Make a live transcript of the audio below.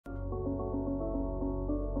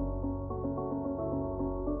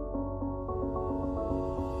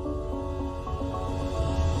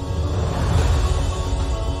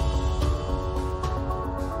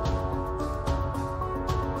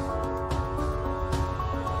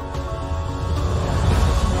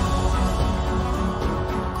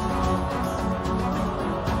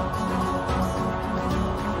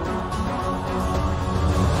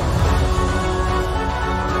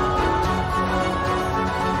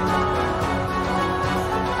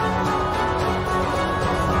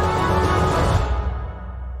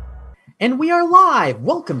And we are live.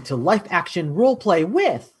 Welcome to Life Action Roleplay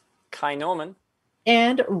with Kai Norman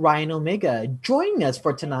and Ryan Omega. Joining us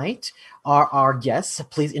for tonight are our guests.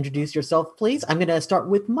 Please introduce yourself, please. I'm going to start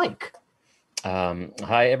with Mike.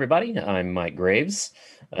 Hi, everybody. I'm Mike Graves.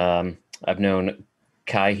 I've known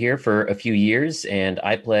Kai here for a few years, and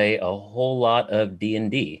I play a whole lot of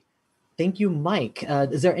D&D. Thank you, Mike.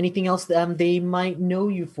 Is there anything else that they might know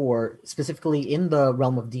you for, specifically in the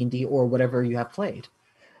realm of D&D or whatever you have played?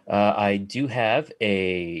 I do have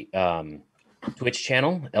a Twitch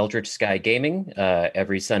channel, Eldritch Sky Gaming.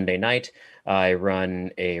 Every Sunday night, I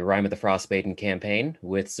run a Rime of the Frostmaiden campaign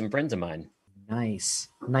with some friends of mine. Nice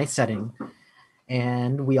setting.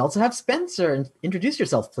 And we also have Spencer. Introduce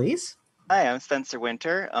yourself, please. Hi, I'm Spencer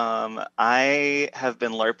Winter. I have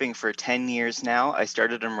been LARPing for 10 years now. I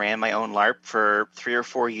started and ran my own LARP for 3 or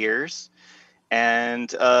 4 years.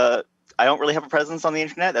 And I don't really have a presence on the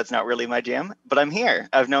internet. That's not really my jam. But I'm here.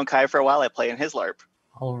 I've known Kai for a while. I play in his LARP.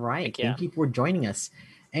 All right. Thank you for joining us.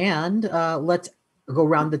 And let's go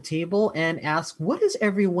around the table and ask, what is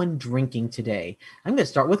everyone drinking today? I'm going to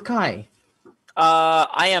start with Kai.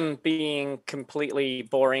 I am being completely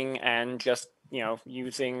boring and just,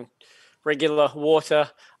 using regular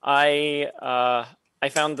water. I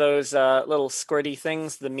found those little squirty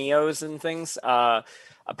things, the Mios and things.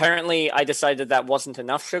 Apparently, I decided that wasn't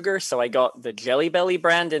enough sugar, so I got the Jelly Belly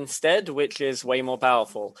brand instead, which is way more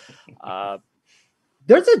powerful.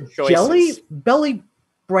 There's a Jelly Belly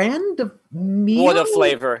brand of Mio? Water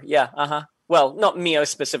flavor, yeah, Well, not Mio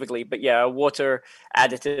specifically, but yeah, a water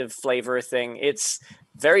additive flavor thing. It's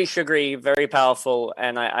very sugary, very powerful,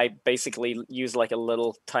 and I basically use like a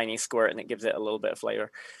little tiny squirt, and it gives it a little bit of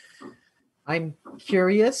flavor. I'm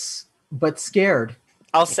curious, but scared.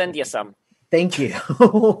 I'll send you some. Thank you.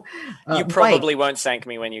 You probably won't thank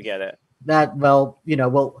me when you get it.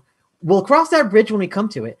 We'll cross that bridge when we come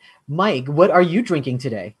to it. Mike, what are you drinking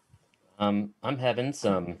today? I'm having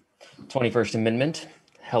some 21st Amendment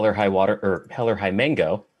Hell or High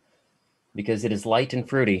Mango, because it is light and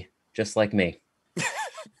fruity, just like me.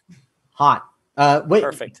 Hot. Wait.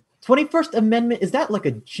 Perfect. 21st Amendment, is that like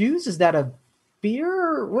a juice? Is that a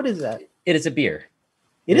beer? What is that? It is a beer.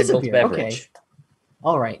 It is a beer. Beverage. Okay.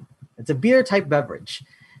 All right. It's a beer type beverage.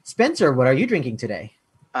 Spencer, what are you drinking today?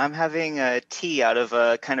 I'm having a tea out of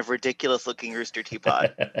a kind of ridiculous looking rooster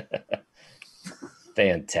teapot.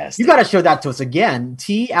 Fantastic. You got to show that to us again.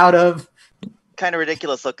 Tea out of... kind of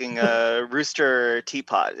ridiculous looking rooster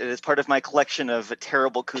teapot. It is part of my collection of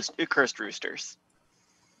terrible cursed roosters.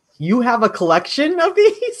 You have a collection of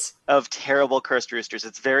these? Of terrible cursed roosters.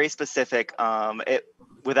 It's very specific. It,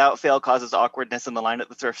 without fail, causes awkwardness in the line at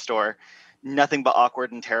the thrift store. Nothing but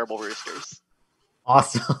awkward and terrible roosters.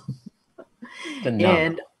 Awesome. Phenomenal.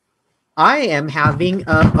 And I am having...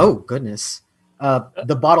 oh, goodness.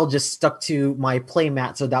 The bottle just stuck to my play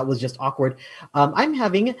mat, so that was just awkward. I'm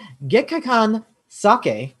having Gekkakan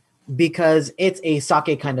Sake because it's a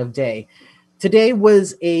sake kind of day. Today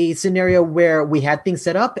was a scenario where we had things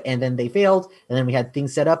set up and then they failed, and then we had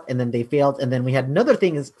things set up and then they failed, and then we had another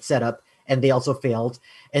thing set up and they also failed.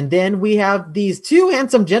 And then we have these two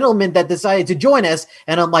handsome gentlemen that decided to join us,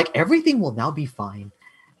 and I'm like, everything will now be fine.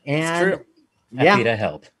 And it's true. Happy to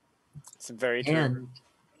help. It's very true. And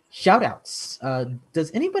shout outs.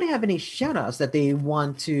 Does anybody have any shout outs that they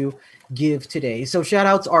want to give today? So shout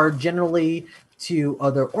outs are generally to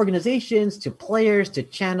other organizations, to players, to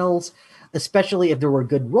channels, especially if there were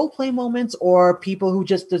good role play moments or people who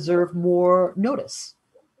just deserve more notice.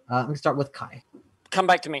 Let me start with Kai. Come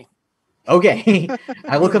back to me. Okay.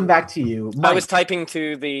 I will come back to you. Mike. I was typing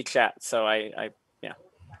to the chat, so yeah.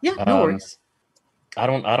 Yeah, no worries. I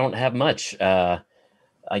don't have much. I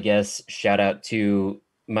guess shout out to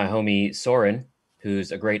my homie Soren,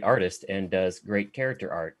 who's a great artist and does great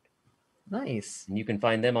character art. Nice. And you can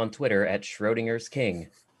find them on Twitter at Schrodinger's King.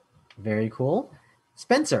 Very cool.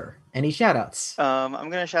 Spencer, any shout outs? I'm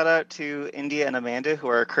going to shout out to India and Amanda, who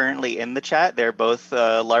are currently in the chat. They're both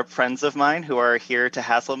LARP friends of mine who are here to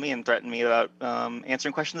hassle me and threaten me about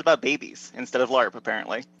answering questions about babies instead of LARP,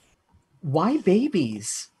 apparently. Why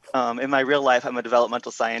babies? In my real life, I'm a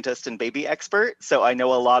developmental scientist and baby expert, so I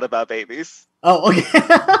know a lot about babies. Oh, okay.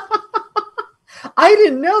 I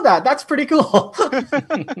didn't know that. That's pretty cool.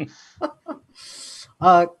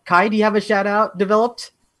 Kai, do you have a shout out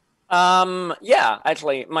developed? Yeah,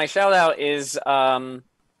 actually, my shout out is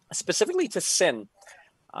specifically to Sin,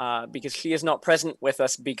 because she is not present with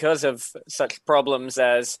us because of such problems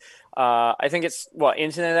as I think it's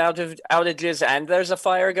internet outages, and there's a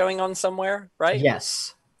fire going on somewhere, right?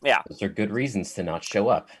 Yes. Yeah. Those are good reasons to not show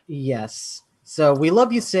up. Yes. So we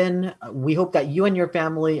love you, Sin. We hope that you and your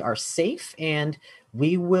family are safe, and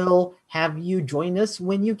we will have you join us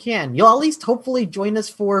when you can. You'll at least hopefully join us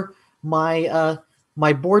for my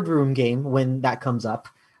boardroom game when that comes up,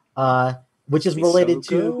 which is related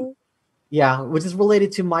to which is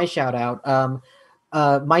related to my shout out.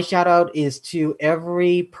 My shout out is to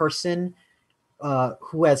every person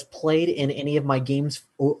who has played in any of my games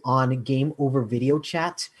on Game Over Video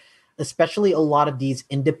Chat, especially a lot of these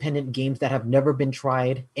independent games that have never been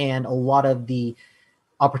tried, and a lot of the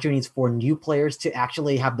opportunities for new players to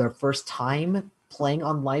actually have their first time playing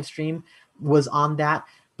on live stream was on that.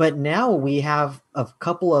 But now we have a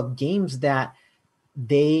couple of games that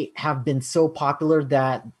they have been so popular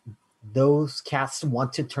that those casts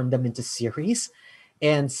want to turn them into series.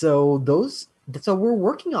 And so we're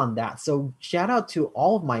working on that. So shout out to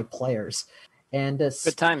all of my players. And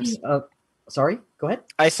Good times. Sorry, go ahead.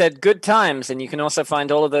 I said good times, and you can also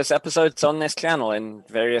find all of those episodes on this channel in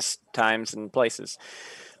various times and places.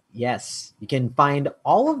 Yes, you can find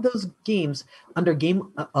all of those games under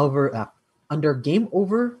Game Over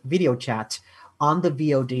Video Chat on the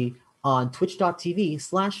VOD on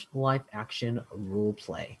twitch.tv/live action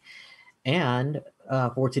roleplay. And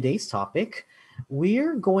for today's topic,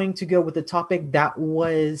 we're going to go with the topic that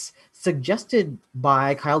was suggested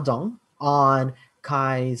by Kyle Dong on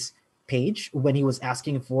Kai's page when he was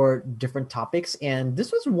asking for different topics. And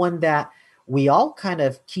this was one that we all kind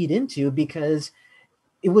of keyed into because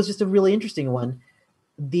it was just a really interesting one.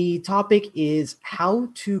 The topic is how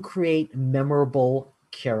to create memorable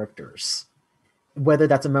characters, whether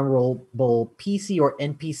that's a memorable PC or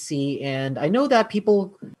NPC. And I know that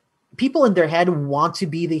people in their head want to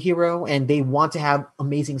be the hero and they want to have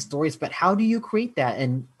amazing stories, but how do you create that?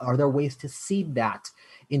 And are there ways to seed that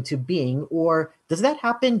into being, or does that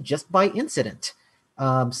happen just by incident?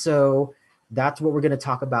 So that's what we're going to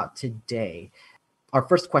talk about today. Our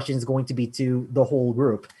first question is going to be to the whole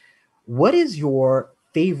group. What is your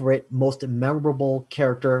favorite, most memorable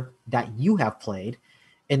character that you have played?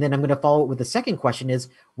 And then I'm going to follow it with the second question is,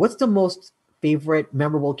 what's the most favorite,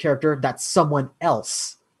 memorable character that someone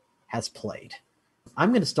else has played?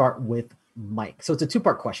 I'm going to start with Mike. So it's a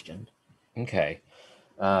two-part question. Okay.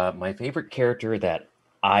 My favorite character that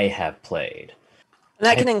I have played. And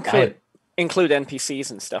that can include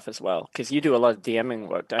NPCs and stuff as well, because you do a lot of DMing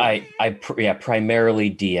work, don't you? I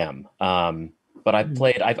primarily DM. But I've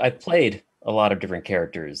played a lot of different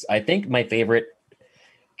characters. I think my favorite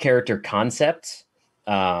character concept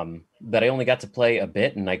that I only got to play a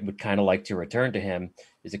bit, and I would kind of like to return to him,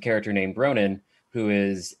 is a character named Ronin, who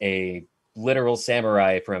is a literal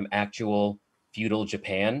samurai from actual feudal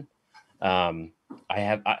Japan.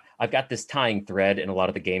 I've got this tying thread in a lot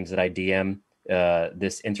of the games that I DM,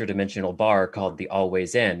 this interdimensional bar called the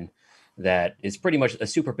Always Inn, that is pretty much a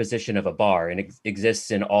superposition of a bar, and it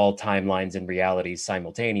exists in all timelines and realities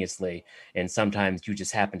simultaneously. And sometimes you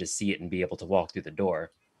just happen to see it and be able to walk through the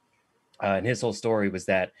door. And his whole story was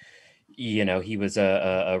that, he was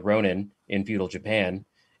a Ronin in feudal Japan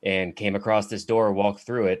and came across this door, walked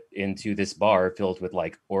through it into this bar filled with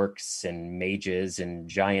like orcs and mages and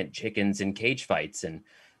giant chickens and cage fights and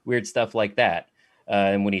weird stuff like that.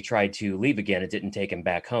 And when he tried to leave again, it didn't take him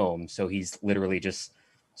back home. So he's literally just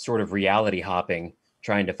sort of reality hopping,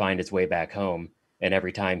 trying to find his way back home. And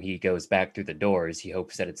every time he goes back through the doors, he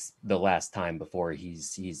hopes that it's the last time before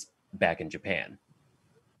he's back in Japan.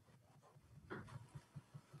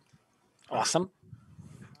 Awesome.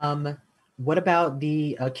 What about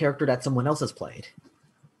the character that someone else has played?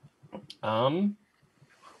 That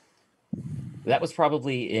was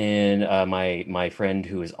probably in my friend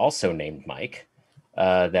who is also named Mike,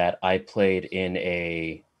 that I played in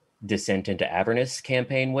a Descent into Avernus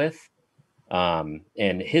campaign with. And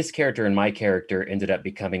his character and my character ended up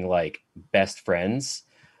becoming like best friends.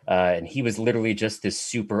 And he was literally just this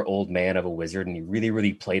super old man of a wizard, and he really,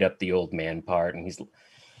 really played up the old man part, and he's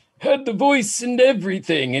had the voice and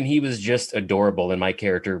everything, and he was just adorable. And my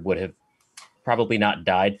character would have probably not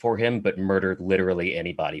died for him, but murdered literally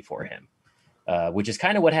anybody for him, which is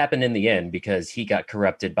kind of what happened in the end, because he got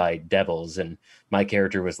corrupted by devils, and my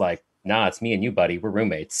character was like, nah, it's me and you, buddy, we're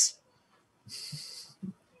roommates.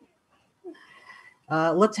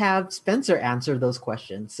 Let's have Spencer answer those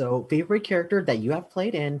questions. So favorite character that you have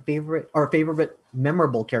played, and favorite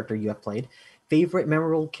memorable character you have played, favorite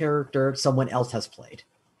memorable character someone else has played.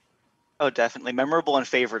 Oh, definitely. Memorable and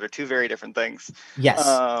favorite are two very different things. Yes.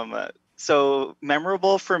 So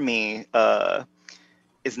memorable for me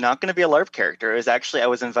is not going to be a LARP character. It was actually, I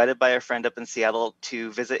was invited by a friend up in Seattle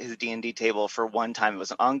to visit his D&D table for one time. It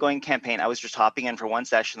was an ongoing campaign. I was just hopping in for one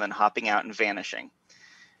session, then hopping out and vanishing.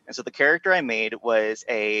 And so the character I made was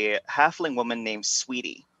a halfling woman named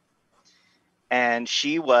Sweetie. and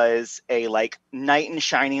she was a like knight in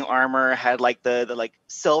shining armor, had like the like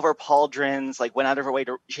silver pauldrons, like went out of her way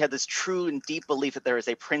to, she had this true and deep belief that there was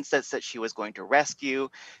a princess that she was going to rescue,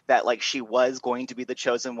 that like she was going to be the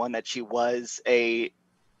chosen one, that she was a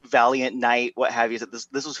valiant knight, what have you, that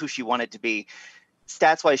this was who she wanted to be.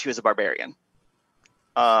 Stats wise, she was a barbarian.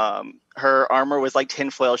 Her armor was like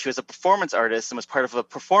tinfoil. She was a performance artist and was part of a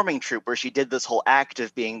performing troupe where she did this whole act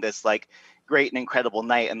of being this like great and incredible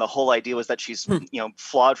knight. And the whole idea was that she's,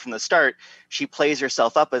 flawed from the start. She plays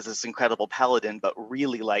herself up as this incredible paladin, but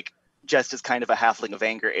really like just as kind of a halfling of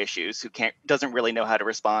anger issues who doesn't really know how to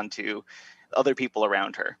respond to other people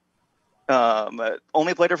around her.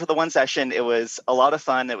 Only played her for the one session. It was a lot of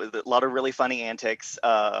fun. It was a lot of really funny antics.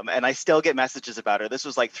 And I still get messages about her. This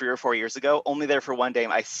was like 3 or 4 years ago. Only there for one day.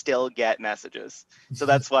 I still get messages. So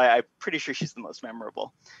that's why I'm pretty sure she's the most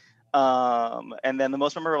memorable. And then the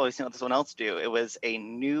most memorable I've seen someone else do. It was a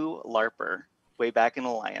new LARPer way back in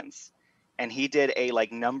Alliance. And he did a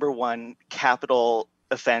like #1 capital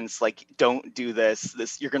offense, like don't do this.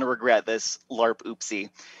 You're gonna regret this LARP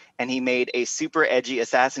oopsie. And he made a super edgy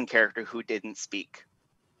assassin character who didn't speak.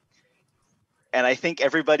 And I think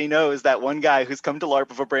everybody knows that one guy who's come to LARP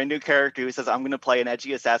with a brand new character who says, I'm going to play an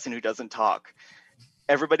edgy assassin who doesn't talk.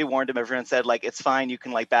 Everybody warned him. Everyone said, like, it's fine. You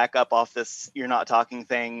can, like, back up off this you're not talking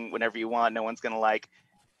thing whenever you want. No one's going to, like...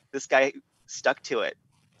 This guy stuck to it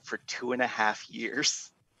for 2.5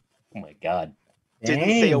 years. Oh, my God. Didn't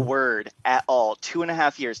say a word at all.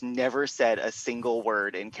 2.5 years. Never said a single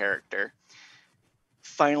word in character.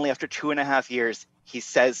 Finally, after 2.5 years, he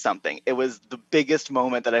says something. It was the biggest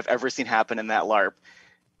moment that I've ever seen happen in that LARP.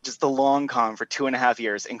 Just the long con for 2.5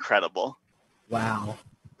 years. Incredible. Wow.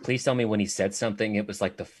 Please tell me when he said something, it was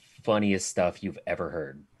like the funniest stuff you've ever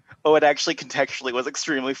heard. Oh, it actually contextually was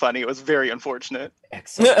extremely funny. It was very unfortunate.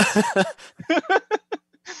 Excellent.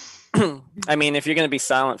 I mean, if you're going to be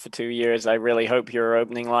silent for 2 years, I really hope your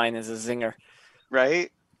opening line is a zinger.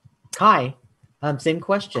 Right? Hi. Same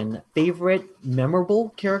question. Favorite memorable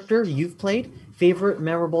character you've played? Favorite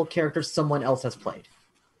memorable character someone else has played?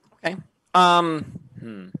 Okay. So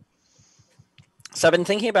I've been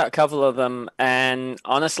thinking about a couple of them, and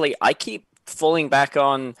honestly, I keep falling back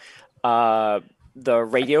on the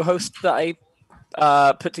radio host that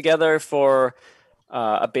I put together for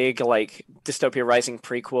a big like Dystopia Rising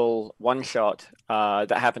prequel one-shot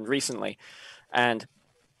that happened recently. And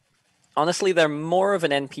honestly, they're more of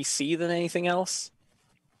an NPC than anything else.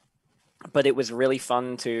 But it was really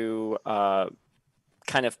fun to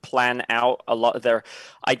kind of plan out a lot of their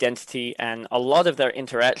identity, and a lot of their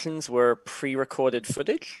interactions were pre-recorded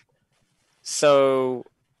footage. So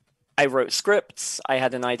I wrote scripts. I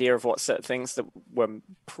had an idea of what certain things that were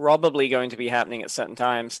probably going to be happening at certain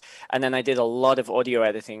times. And then I did a lot of audio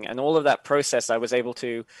editing, and all of that process I was able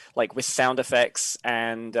to, like with sound effects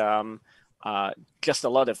and just a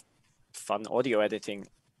lot of fun audio editing,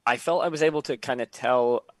 I felt I was able to kind of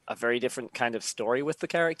tell a very different kind of story with the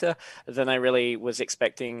character than I really was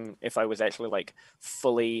expecting if I was actually like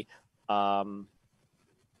fully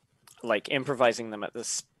like improvising them at the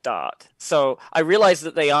start. So I realized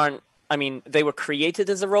that they were created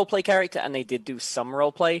as a roleplay character, and they did do some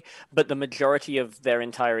roleplay, but the majority of their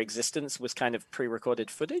entire existence was kind of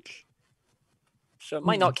pre-recorded footage. So it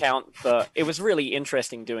might not count, but it was really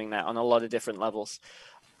interesting doing that on a lot of different levels.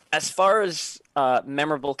 As far as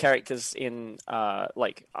memorable characters in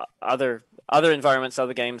other environments,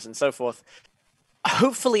 other games, and so forth,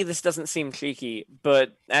 hopefully this doesn't seem cheeky,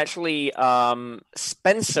 but actually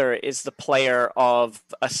Spencer is the player of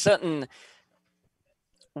a certain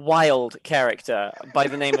wild character by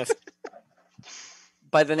the name of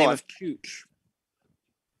Chooch.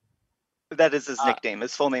 That is his nickname.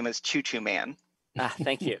 His full name is Choo Choo Man.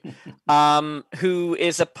 Thank you. Who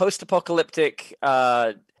is a post-apocalyptic...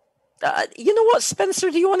 you know what, Spencer?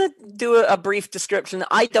 Do you want to do a brief description?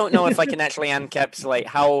 I don't know if I can actually encapsulate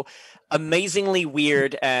how amazingly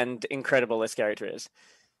weird and incredible this character is.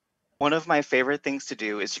 One of my favorite things to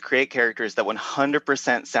do is to create characters that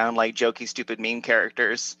 100% sound like jokey, stupid meme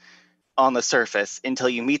characters on the surface until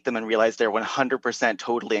you meet them and realize they're 100%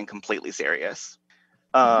 totally and completely serious.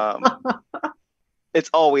 It's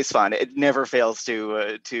always fun. It never fails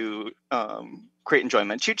to create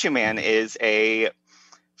enjoyment. Choo Choo Man is a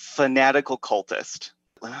fanatical cultist.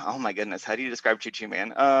 Oh my goodness, how do you describe Choo Choo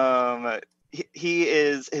Man?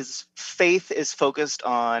 His faith is focused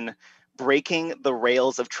on breaking the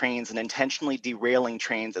rails of trains and intentionally derailing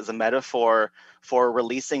trains as a metaphor for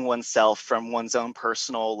releasing oneself from one's own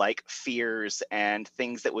personal like fears and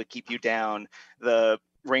things that would keep you down. The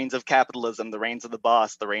reigns of capitalism, the reigns of the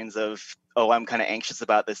boss, the reigns of, oh, I'm kind of anxious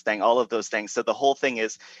about this thing, all of those things. So the whole thing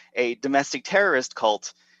is a domestic terrorist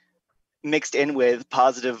cult mixed in with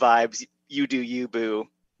positive vibes, you do you, boo,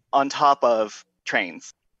 on top of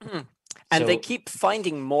trains. And they So- keep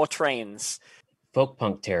finding more trains. Folk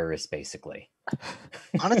punk terrorists, basically.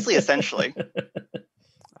 Honestly, essentially.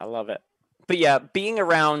 I love it. But yeah, being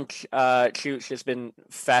around Chooch has been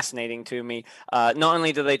fascinating to me. Not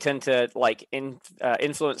only do they tend to like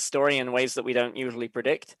influence story in ways that we don't usually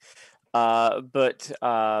predict, but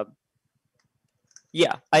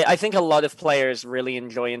yeah, I think a lot of players really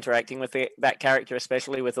enjoy interacting with that character,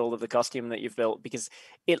 especially with all of the costume that you've built, because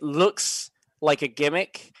it looks like a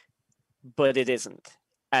gimmick, but it isn't,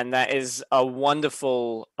 and that is a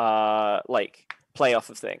wonderful like playoff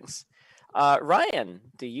of things. Ryan,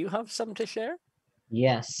 do you have some to share?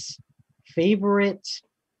 Yes. Favorite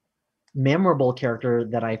memorable character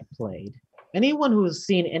that I've played. Anyone who's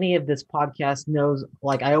seen any of this podcast knows,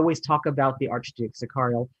 like, I always talk about the Archduke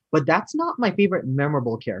Sicario, but that's not my favorite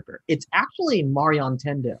memorable character. It's actually Marion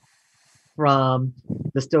Tendo from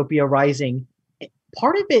Dystopia Rising.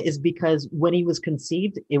 Part of it is because when he was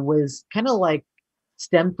conceived, it was kind of like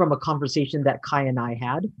stemmed from a conversation that Kai and I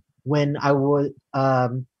had when I was,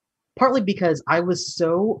 partly because I was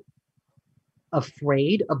so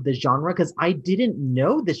afraid of the genre because I didn't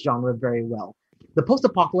know this genre very well. The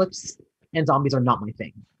post-apocalypse and zombies are not my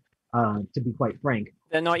thing, to be quite frank.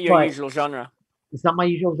 They're not your But usual genre. it's not my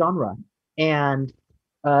usual genre. And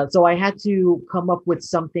so I had to come up with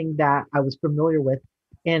something that I was familiar with.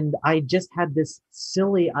 And I just had this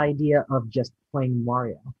silly idea of just playing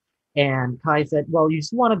Mario. And Kai said, well, you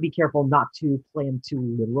just want to be careful not to play him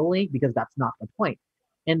too literally because that's not the point.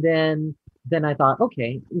 And then I thought,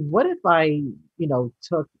 okay, what if I,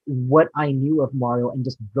 took what I knew of Mario and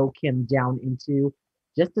just broke him down into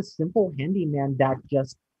just a simple handyman that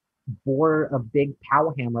just bore a big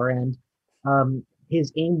power hammer, and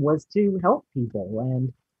his aim was to help people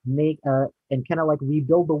and make and kind of like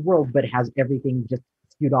rebuild the world, but has everything just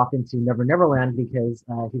skewed off into Never Neverland because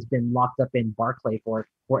he's been locked up in Barclay for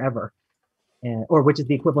forever, or which is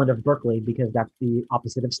the equivalent of Berkeley because that's the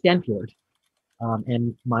opposite of Stanford.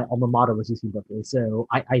 And my alma mater was UC Berkeley, so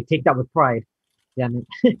I take that with pride. Damn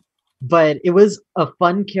it. But it was a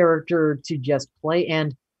fun character to just play,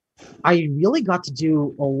 and I really got to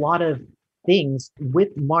do a lot of things with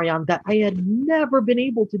Marion that I had never been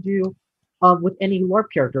able to do with any LARP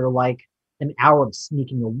character, like an hour of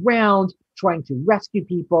sneaking around, trying to rescue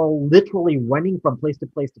people, literally running from place to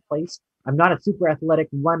place to place. I'm not a super athletic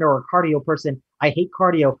runner or cardio person. I hate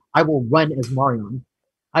cardio. I will run as Marion.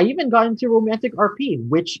 I even got into romantic RP,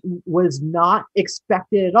 which was not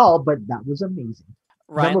expected at all, but that was amazing.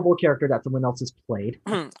 Ryan, Memorable character that someone else has played.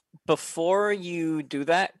 before you do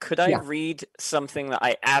that, could I Yeah. read something that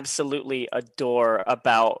I absolutely adore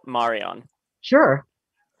about Marion? Sure.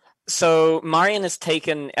 So Marion is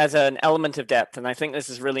taken as an element of depth, and I think this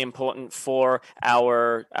is really important for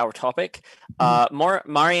our topic.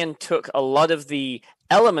 Marion took a lot of the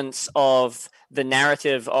elements of the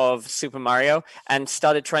narrative of Super Mario and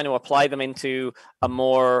started trying to apply them into a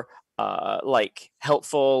more like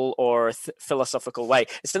helpful or philosophical way.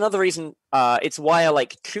 It's another reason. It's why I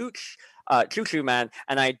like Choo Choo Man,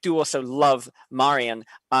 and I do also love Marion.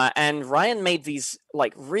 And Ryan made these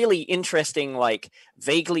like really interesting, like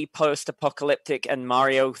vaguely post-apocalyptic and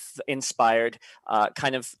Mario-inspired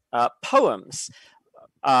kind of poems.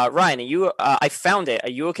 Ryan, are you? I found it. Are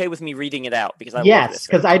you okay with me reading it out? Because I love Yes, this.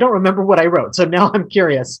 because I don't remember what I wrote, so now I'm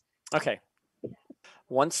curious. Okay.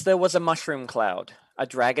 Once there was a mushroom cloud. A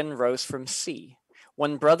dragon rose from sea.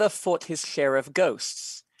 One brother fought his share of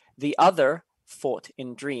ghosts. The other fought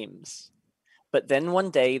in dreams. But then one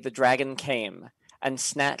day the dragon came and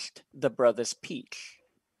snatched the brother's peach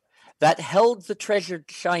that held the treasured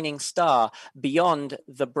shining star beyond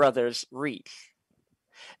the brother's reach.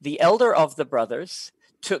 The elder of the brothers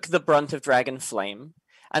took the brunt of dragon flame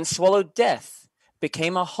and swallowed death,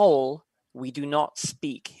 became a whole, we do not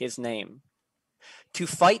speak his name. To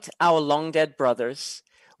fight our long dead brothers,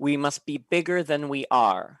 we must be bigger than we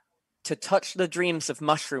are, to touch the dreams of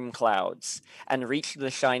mushroom clouds and reach the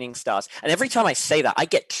shining stars. And every time I say that, I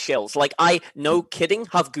get chills. Like, I, no kidding,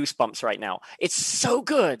 have goosebumps right now. It's so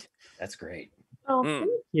good. That's great. Oh, thank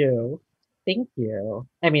you. Thank you.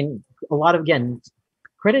 I mean, a lot of, again,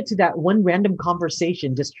 credit to that one random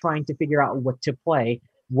conversation just trying to figure out what to play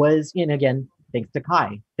was, and again, thanks to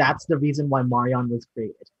Kai. That's the reason why Marion was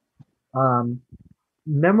created.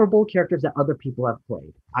 Memorable characters that other people have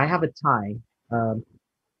played. I have a tie, and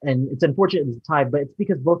it's unfortunate it's a tie, but it's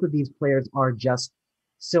because both of these players are just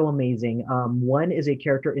so amazing. One is a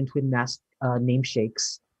character in Twin Mask named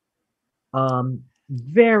Shakes.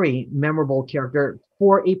 Very memorable character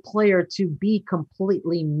for a player to be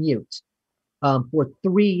completely mute for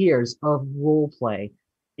 3 years of role play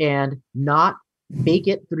and not fake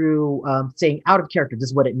it through saying out of character. This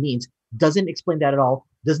is what it means. Doesn't explain that at all.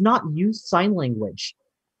 Does not use sign language.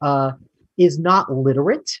 Is not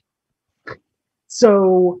literate.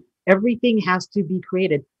 So everything has to be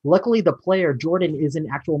created. Luckily, the player, Jordan, is an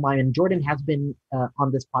actual mime, and Jordan has been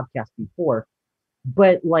on this podcast before.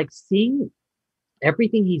 But like seeing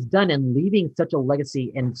everything he's done and leaving such a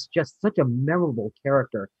legacy and just such a memorable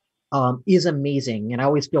character is amazing. And I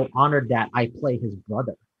always feel honored that I play his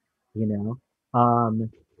brother, you know.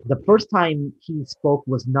 The first time he spoke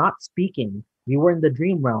was not speaking. We were in the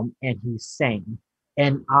dream realm and he sang.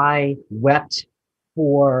 And I wept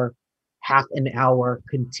for half an hour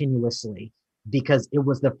continuously because it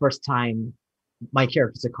was the first time my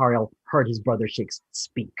character Zachariel heard his brother Shakes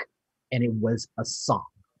speak. And it was a song.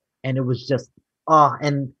 And it was just,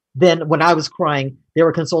 and then when I was crying, they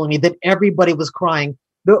were consoling me. Then everybody was crying.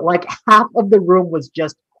 Like half of the room was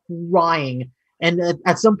just crying. And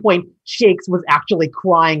at some point, Shakes was actually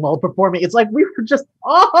crying while performing. It's like we were just,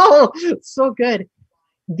 so good.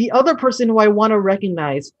 The other person who I want to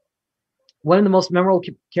recognize, one of the most memorable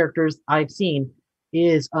characters I've seen,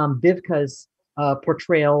 is Vivka's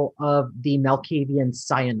portrayal of the Malkavian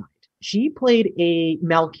Cyanide. She played a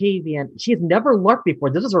Malkavian. She has never LARPed before.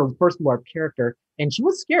 This is her first LARP character, and she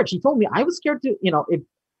was scared. She told me, I was scared to,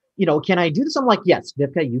 can I do this? I'm like, yes,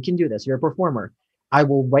 Vivka, you can do this. You're a performer. I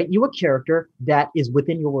will write you a character that is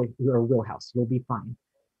within your wheelhouse. You'll be fine.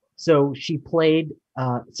 So she played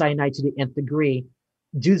Cyanide to the nth degree.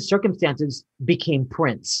 Due to circumstances, became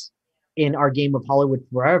Prince in our game of Hollywood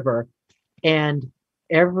Forever. And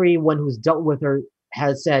everyone who's dealt with her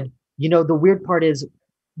has said, the weird part is,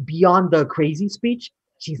 beyond the crazy speech,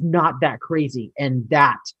 she's not that crazy, and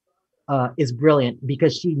that is brilliant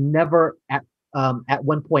because she never at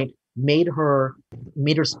one point made her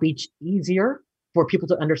speech easier for people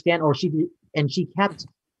to understand, and she kept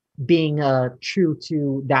being true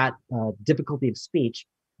to that difficulty of speech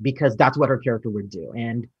because that's what her character would do.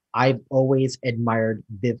 And I've always admired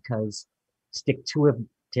Vivka's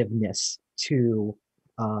stick-to-itiveness to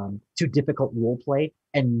difficult role play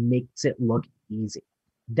and makes it look easy.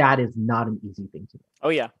 That is not an easy thing to do. Oh,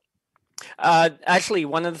 yeah. Actually,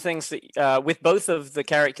 one of the things that with both of the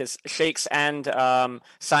characters, Shakes and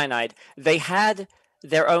Cyanide, they had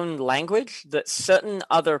their own language that certain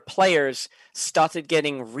other players started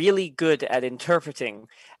getting really good at interpreting,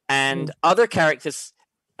 and other characters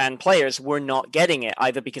and players were not getting it,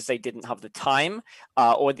 either because they didn't have the time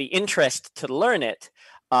or the interest to learn it,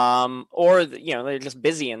 or they're just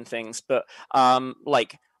busy in things. But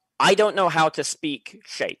like, I don't know how to speak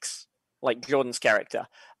Shakes, like Jordan's character.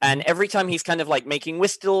 And every time he's kind of like making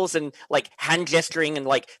whistles and like hand gesturing and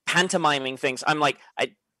like pantomiming things, I'm like,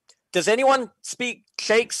 does anyone speak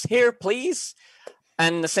Shakes here, please?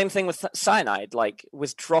 And the same thing with Cyanide, like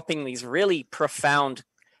was dropping these really profound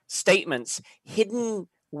statements hidden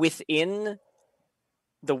within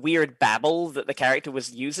the weird babble that the character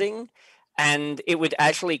was using. And it would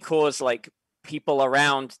actually cause like people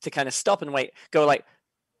around to kind of stop and go like,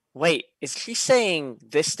 wait, is she saying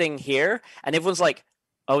this thing here? And everyone's like,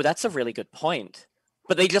 oh, that's a really good point.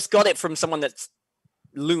 But they just got it from someone that's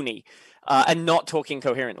loony and not talking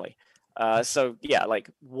coherently. So yeah, like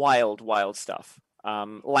wild stuff.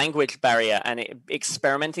 Language barrier and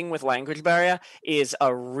experimenting with language barrier is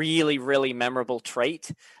a really, really memorable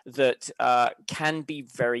trait that can be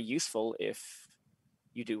very useful if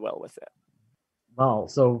you do well with it. Well,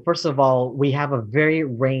 so first of all, we have a very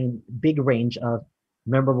big range of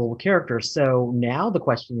memorable characters. So now the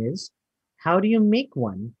question is, how do you make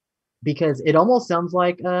one? Because it almost sounds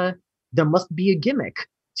like there must be a gimmick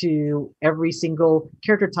to every single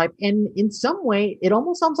character type. And in some way, it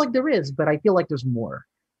almost sounds like there is, but I feel like there's more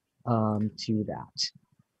to that.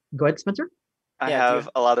 Go ahead, Spencer. I have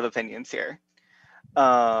a lot of opinions here.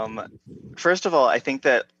 First of all, I think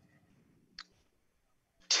that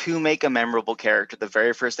to make a memorable character, the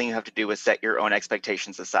very first thing you have to do is set your own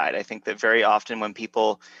expectations aside. I think that very often when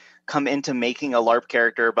people come into making a LARP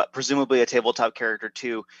character, but presumably a tabletop character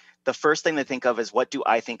too, the first thing they think of is, what do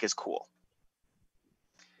I think is cool?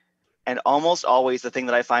 And almost always the thing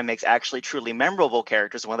that I find makes actually truly memorable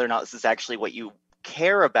characters, whether or not this is actually what you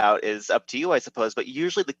care about is up to you, I suppose. But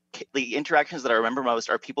usually the interactions that I remember most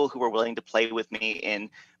are people who are willing to play with me in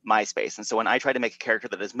my space. And so when I try to make a character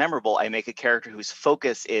that is memorable, I make a character whose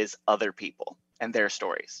focus is other people and their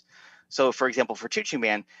stories. So for example, for Choo Choo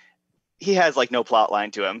Man, he has like no plot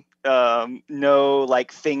line to him. no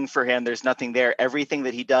like thing for him. There's nothing there. Everything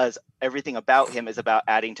that he does, everything about him is about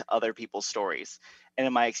adding to other people's stories. And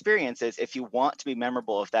in my experiences, if you want to be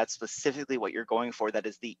memorable, if that's specifically what you're going for, that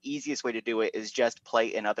is the easiest way to do it, is just play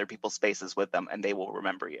in other people's spaces with them and they will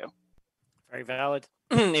remember you. Very valid.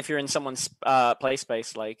 If you're in someone's play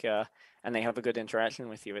space, and they have a good interaction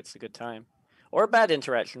with you, it's a good time. Or a bad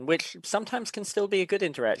interaction, which sometimes can still be a good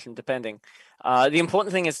interaction, depending. The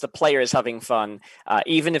important thing is the player is having fun.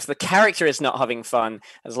 Even if the character is not having fun,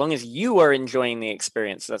 as long as you are enjoying the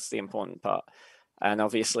experience, that's the important part. And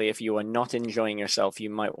obviously, if you are not enjoying yourself,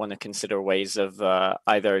 you might want to consider ways of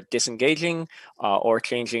either disengaging or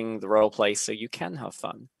changing the role play so you can have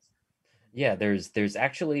fun. Yeah, there's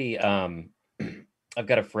actually I've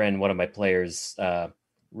got a friend, one of my players,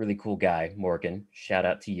 really cool guy, Morgan. Shout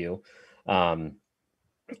out to you. And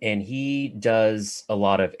he does a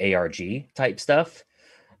lot of ARG type stuff.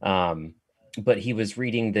 But he was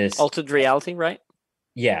reading this Altered reality, right?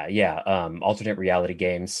 Yeah. Alternate reality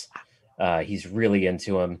games. He's really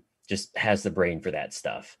into them. Just has the brain for that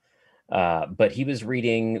stuff. But he was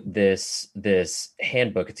reading this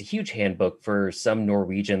handbook. It's a huge handbook for some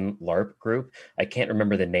Norwegian LARP group. I can't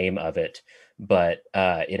remember the name of it, but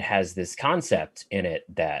it has this concept in it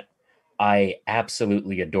that I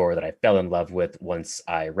absolutely adore, that I fell in love with once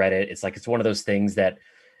I read it. It's one of those things that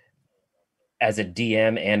as a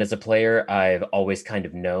DM and as a player, I've always kind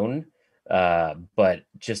of known, but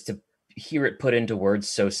just to hear it put into words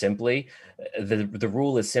so simply, the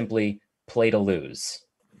rule is simply play to lose.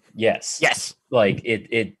 Yes. Like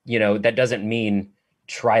it, that doesn't mean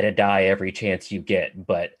try to die every chance you get,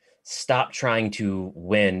 but stop trying to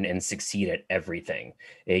win and succeed at everything.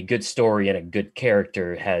 A good story and a good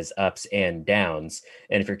character has ups and downs.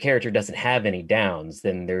 And if your character doesn't have any downs,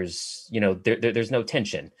 then there's no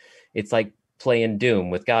tension. It's like playing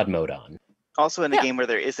Doom with God mode on. Also, in a game where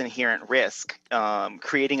there is inherent risk,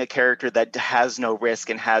 creating a character that has no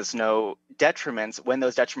risk and has no detriments, when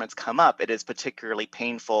those detriments come up, it is particularly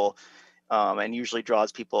painful and usually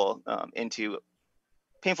draws people into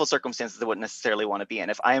painful circumstances they wouldn't necessarily want to be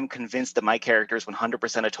in. If I am convinced that my character is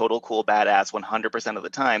 100% a total cool badass 100% of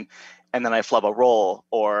the time, and then I flub a roll,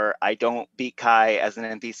 or I don't beat Kai as an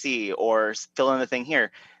NPC, or fill in the thing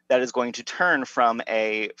here, that is going to turn from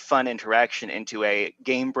a fun interaction into a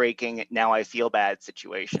game-breaking, now I feel bad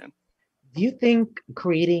situation. Do you think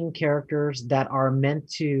creating characters that are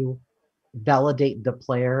meant to validate the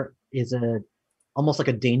player is almost like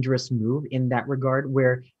a dangerous move in that regard,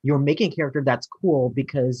 where you're making a character that's cool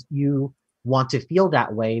because you want to feel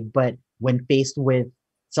that way, but when faced with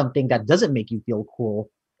something that doesn't make you feel cool,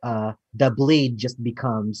 the bleed just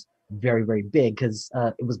becomes very, very big because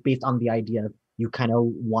it was based on the idea you kind of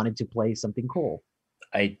wanted to play something cool.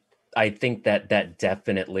 I think that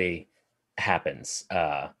definitely happens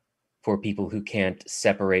for people who can't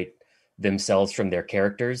separate themselves from their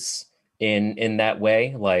characters in that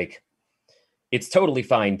way. Like, it's totally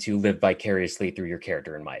fine to live vicariously through your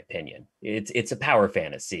character, in my opinion. It's a power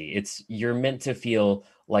fantasy. You're meant to feel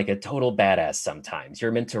like a total badass sometimes.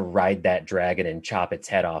 You're meant to ride that dragon and chop its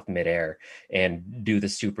head off midair and do the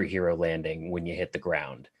superhero landing when you hit the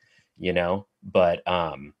ground, But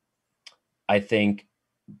I think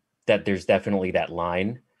that there's definitely that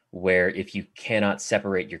line where if you cannot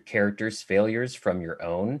separate your character's failures from your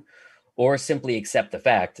own, or simply accept the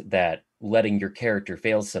fact that letting your character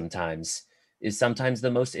fail sometimes is sometimes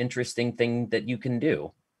the most interesting thing that you can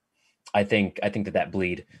do. I think that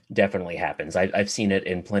bleed definitely happens. I've seen it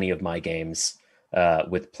in plenty of my games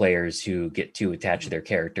with players who get too attached to their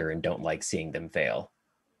character and don't like seeing them fail.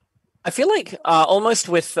 I feel like almost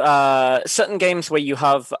with certain games where you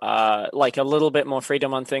have like a little bit more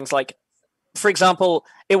freedom on things, like, for example,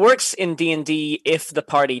 it works in D&D if the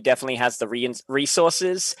party definitely has the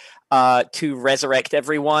resources to resurrect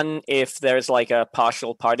everyone if there's like a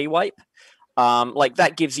partial party wipe. Like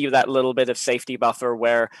that gives you that little bit of safety buffer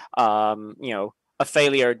where a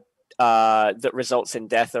failure that results in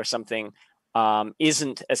death or something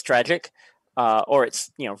isn't as tragic, or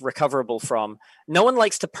it's recoverable from. No one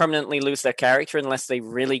likes to permanently lose their character unless they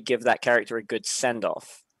really give that character a good send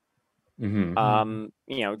off.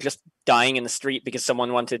 Mm-hmm. Just dying in the street because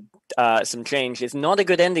someone wanted some change is not a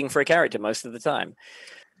good ending for a character most of the time.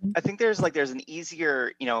 I think there's an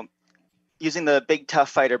easier, using the big tough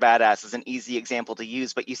fighter badass is an easy example to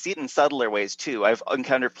use, but you see it in subtler ways too. I've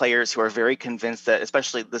encountered players who are very convinced that,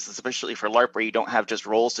 especially for LARP where you don't have just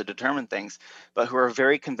roles to determine things, but who are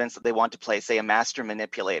very convinced that they want to play, say, a master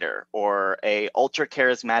manipulator or a ultra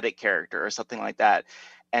charismatic character or something like that.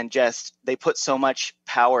 And just they put so much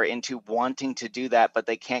power into wanting to do that, but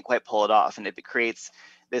they can't quite pull it off. And it creates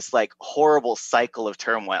this like horrible cycle of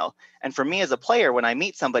turmoil. And for me as a player, when I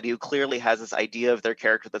meet somebody who clearly has this idea of their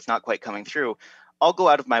character that's not quite coming through, I'll go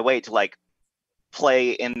out of my way to like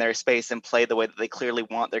play in their space and play the way that they clearly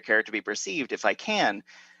want their character to be perceived if I can.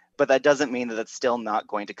 But that doesn't mean that it's still not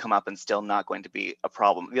going to come up and still not going to be a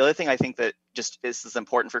problem. The other thing I think that just is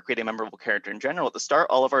important for creating a memorable character in general, at the start,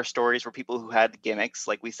 all of our stories were people who had gimmicks,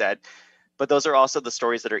 like we said, but those are also the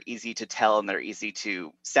stories that are easy to tell and they're easy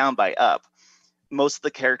to soundbite up. Most of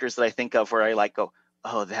the characters that I think of where I like go,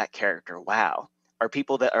 oh, that character, wow, are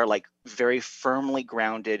people that are like very firmly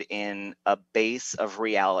grounded in a base of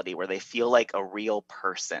reality where they feel like a real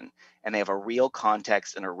person and they have a real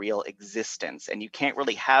context and a real existence. And you can't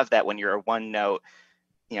really have that when you're a one note,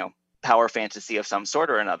 power fantasy of some sort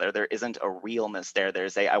or another. There isn't a realness there.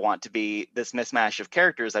 There's I want to be this mismatch of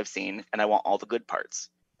characters I've seen and I want all the good parts.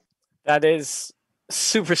 That is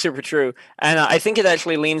super, super true. And I think it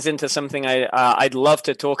actually leans into something I'd love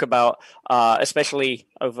to talk about, especially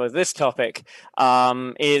over this topic,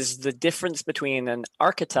 is the difference between an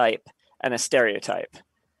archetype and a stereotype.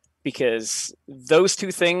 Because those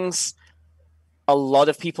two things, a lot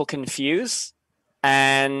of people confuse,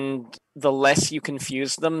 and the less you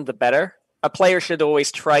confuse them, the better. A player should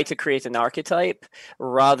always try to create an archetype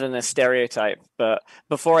rather than a stereotype. But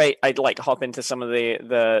before I'd like to hop into some of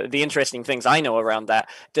the interesting things I know around that,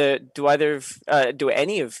 do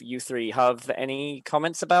any of you three have any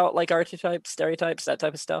comments about like archetypes, stereotypes, that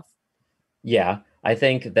type of stuff? Yeah, I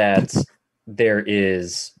think that there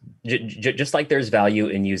is just like there's value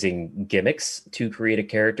in using gimmicks to create a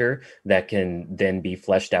character that can then be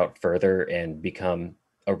fleshed out further and become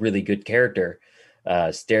a really good character.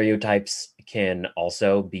 Stereotypes can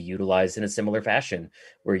also be utilized in a similar fashion,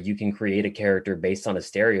 where you can create a character based on a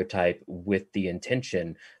stereotype with the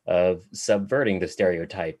intention of subverting the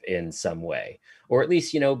stereotype in some way, or at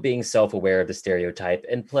least, being self-aware of the stereotype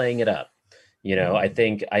and playing it up. I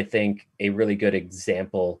think a really good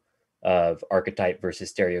example of archetype versus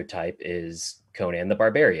stereotype is Conan the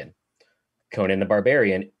Barbarian. Conan the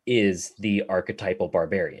Barbarian is the archetypal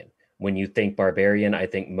barbarian. When you think barbarian, I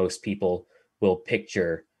think most people will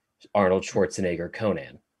picture Arnold Schwarzenegger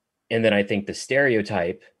Conan. And then I think the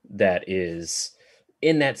stereotype that is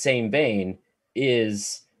in that same vein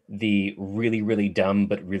is the really, really dumb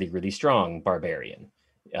but really, really strong barbarian.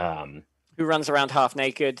 Who runs around half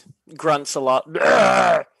naked, grunts a lot.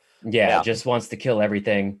 Yeah, just wants to kill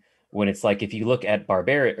everything. When it's like, if you look at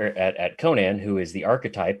at Conan, who is the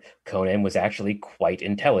archetype, Conan was actually quite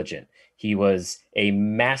intelligent. He was a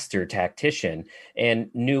master tactician and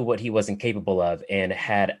knew what he wasn't capable of, and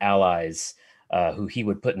had allies who he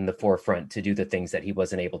would put in the forefront to do the things that he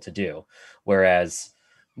wasn't able to do. Whereas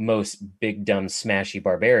most big, dumb, smashy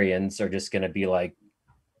barbarians are just going to be like,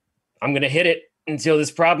 I'm going to hit it until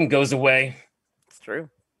this problem goes away. It's true.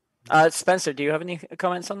 Spencer, do you have any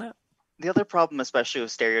comments on that? The other problem, especially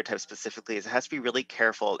with stereotypes specifically, is it has to be really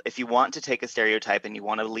careful. If you want to take a stereotype and you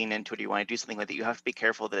want to lean into it, or you want to do something with it, you have to be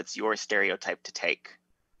careful that it's your stereotype to take.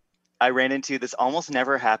 I ran into this almost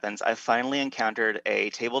never happens. I finally encountered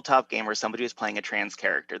a tabletop game where somebody was playing a trans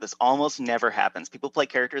character. This almost never happens. People play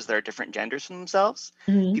characters that are different genders from themselves.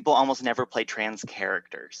 Mhm. People almost never play trans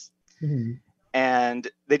characters. Mhm. And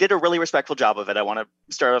they did a really respectful job of it. I want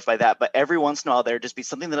to start off by that. But every once in a while, there'd just be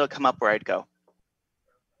something that'll come up where I'd go,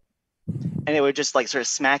 and it would just like sort of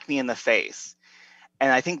smack me in the face.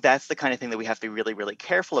 And I think that's the kind of thing that we have to be really, really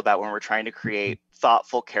careful about when we're trying to create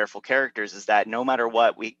thoughtful, careful characters, is that no matter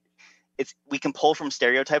what, we can pull from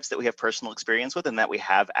stereotypes that we have personal experience with and that we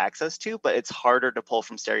have access to, but it's harder to pull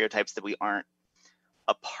from stereotypes that we aren't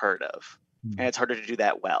a part of. And it's harder to do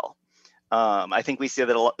that well. I think we see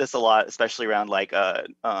this a lot, especially around like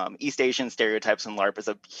East Asian stereotypes, and LARP is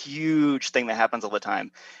a huge thing that happens all the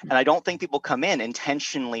time. And I don't think people come in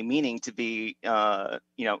intentionally meaning to be,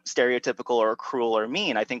 stereotypical or cruel or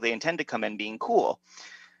mean. I think they intend to come in being cool.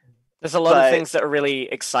 There's a lot of things that are really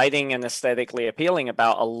exciting and aesthetically appealing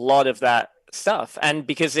about a lot of that stuff. And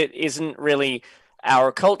because it isn't really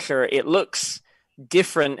our culture, it looks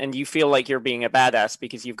different, and you feel like you're being a badass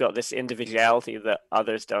because you've got this individuality that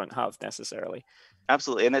others don't have necessarily.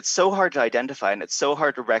 Absolutely. And it's so hard to identify, and it's so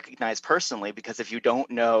hard to recognize personally, because if you don't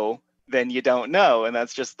know, then you don't know. And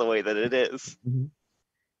that's just the way that it is.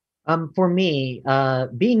 Mm-hmm. For me,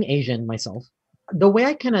 being Asian myself, the way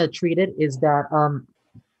I kind of treat it is that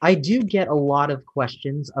I do get a lot of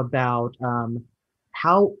questions about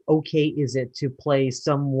how okay is it to play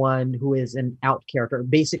someone who is an out character,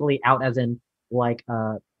 basically out as in like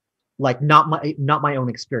not my own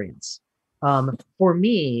experience. For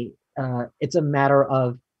me, it's a matter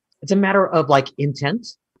of like intent.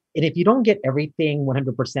 And if you don't get everything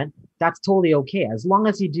 100%, that's totally okay. As long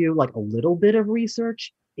as you do like a little bit of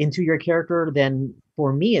research into your character, then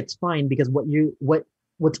for me it's fine, because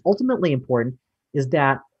what's ultimately important is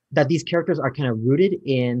that these characters are kind of rooted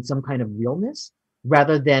in some kind of realness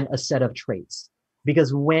rather than a set of traits.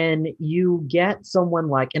 Because when you get someone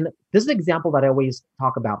like, and this is an example that I always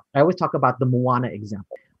talk about. I always talk about the Moana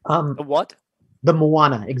example. What? The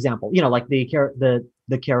Moana example, like the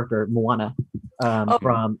character Moana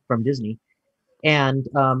Oh. from Disney. And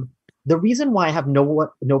the reason why I have no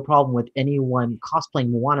problem with anyone cosplaying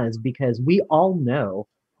Moana is because we all know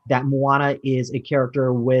that Moana is a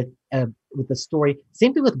character with a story.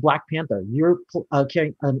 Same thing with Black Panther. You're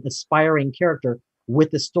an aspiring character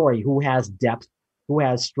with a story who has depth, who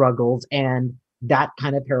has struggles, and that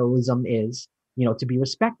kind of heroism is, to be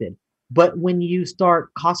respected. But when you start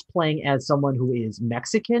cosplaying as someone who is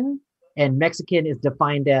Mexican, and Mexican is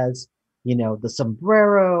defined as, the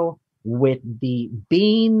sombrero with the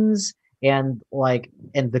beans and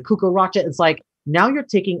the cucaracha, it's like now you're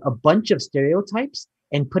taking a bunch of stereotypes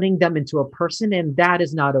and putting them into a person, and that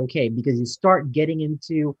is not okay, because you start getting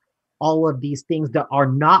into all of these things that are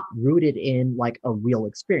not rooted in like a real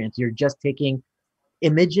experience. You're just taking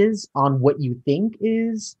images on what you think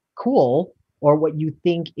is cool or what you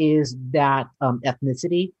think is that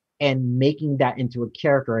ethnicity and making that into a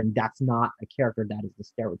character, and that's not a character, that is the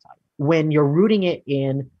stereotype. When you're rooting it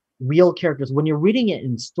in real characters, when you're reading it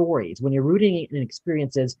in stories, when you're rooting it in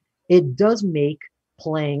experiences, it does make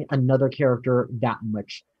playing another character that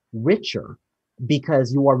much richer,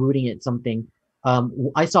 because you are rooting it something.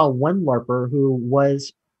 I saw one LARPer who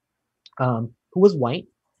was white,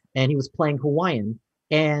 and he was playing Hawaiian.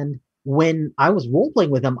 And when I was role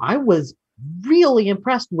playing with him, I was really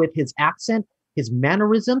impressed with his accent, his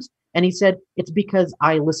mannerisms. And he said, it's because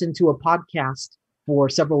I listened to a podcast for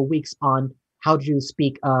several weeks on how to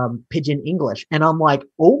speak pidgin English. And I'm like,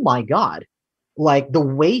 oh my God, like the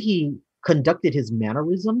way he conducted his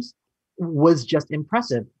mannerisms was just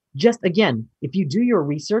impressive. Just again, if you do your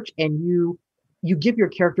research and you give your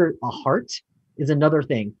character a heart, is another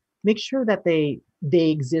thing. Make sure that they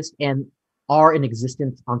exist and are in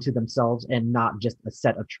existence unto themselves and not just a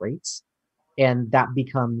set of traits. And that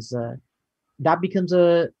becomes a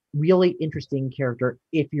really interesting character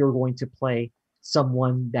if you're going to play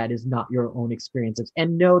someone that is not your own experiences.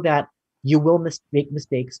 And know that you will make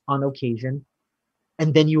mistakes on occasion,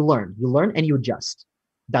 and then you learn and you adjust.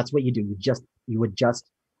 That's what you do. You adjust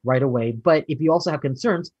right away. But if you also have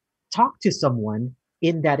concerns, talk to someone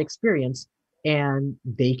in that experience and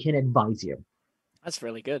they can advise you. That's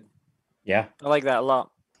really good. Yeah, I like that a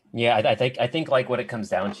lot. Yeah, I think like what it comes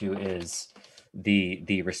down to is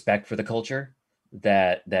the respect for the culture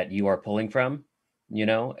that you are pulling from.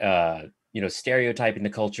 Stereotyping the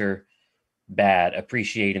culture, bad.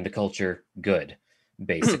 Appreciating the culture, good.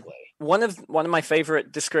 Basically, one of my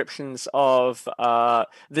favorite descriptions of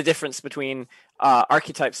the difference between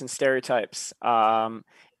archetypes and stereotypes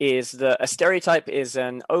is a stereotype is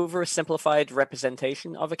an oversimplified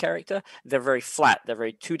representation of a character. They're very flat. They're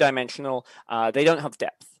very two-dimensional. They don't have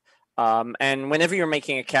depth. And whenever you're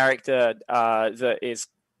making a character that is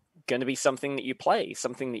going to be something that you play,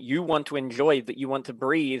 something that you want to enjoy, that you want to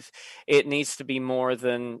breathe, it needs to be more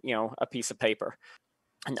than a piece of paper.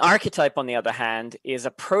 An archetype, on the other hand, is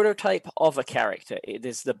a prototype of a character. It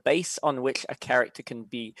is the base on which a character can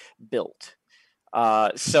be built.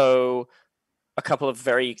 So a couple of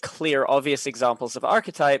very clear, obvious examples of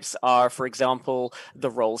archetypes are, for example, the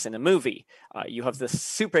roles in a movie. You have the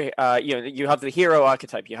you have the hero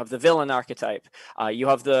archetype, you have the villain archetype, you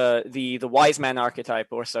have the wise man archetype,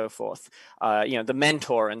 or so forth. The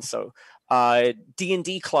mentor, and so.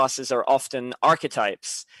 D&D classes are often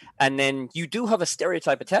archetypes, and then you do have a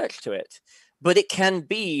stereotype attached to it, but it can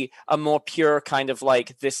be a more pure kind of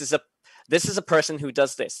like, this is a person who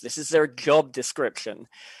does this. This is their job description.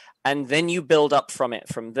 And then you build up from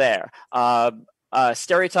there. A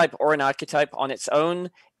stereotype or an archetype on its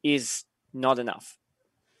own is not enough.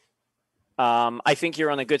 I think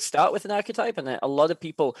you're on a good start with an archetype, and a lot of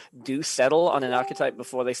people do settle on an archetype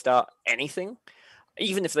before they start anything,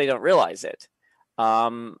 even if they don't realize it.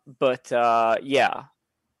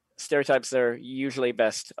 Stereotypes are usually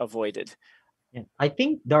best avoided. Yeah. I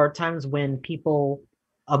think there are times when people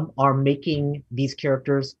are making these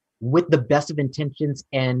characters with the best of intentions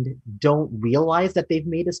and don't realize that they've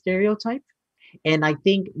made a stereotype. And I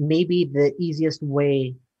think maybe the easiest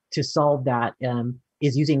way to solve that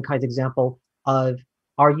is using Kai's example of,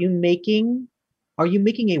 are you making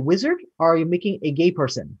a wizard, or are you making a gay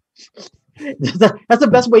person? That's the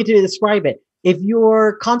best way to describe it. If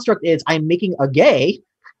your construct is, I'm making a gay,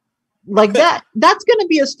 Like that's going to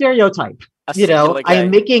be a stereotype. A You know, singular I am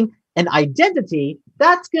guy. making an identity.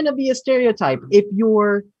 That's going to be a stereotype. If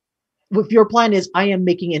your plan is I am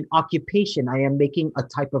making an occupation, I am making a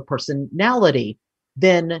type of personality,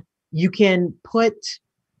 then you can put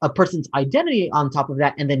a person's identity on top of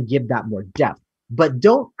that and then give that more depth. But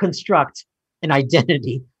don't construct an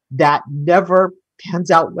identity that never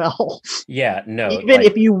pans out well. Yeah, no, Even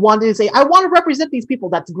if you wanted to say, I want to represent these people,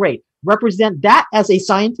 that's great. Represent that as a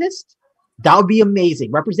scientist, that would be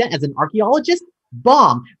amazing. Represent as an archaeologist,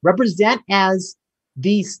 bomb. Represent as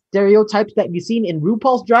these stereotypes that you've seen in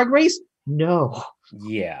RuPaul's Drag Race, no.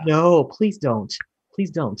 yeah. No, please don't.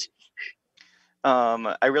 Please don't.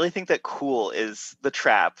 I really think that cool is the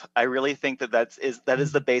trap. I really think that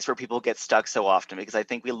is the base where people get stuck so often, because I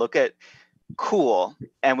think we look at cool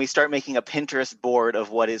and we start making a Pinterest board of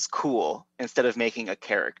what is cool instead of making a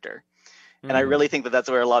character. And I really think that that's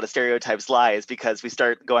where a lot of stereotypes lie, is because we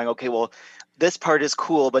start going, okay, well, this part is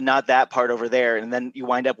cool, but not that part over there. And then you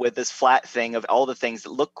wind up with this flat thing of all the things that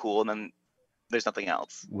look cool, and then there's nothing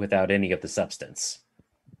else. Without any of the substance.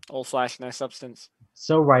 All flash, no substance.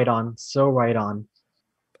 So right on. So right on.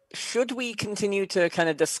 Should we continue to kind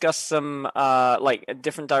of discuss some like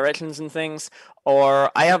different directions and things, or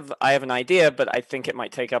I have an idea, but I think it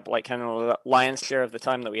might take up like kind of the lion's share of the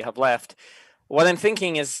time that we have left. What I'm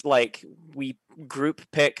thinking is like we group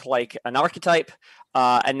pick like an archetype,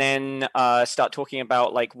 and then start talking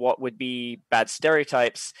about like what would be bad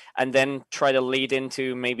stereotypes, and then try to lead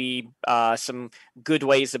into maybe some good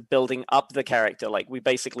ways of building up the character. Like we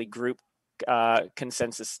basically group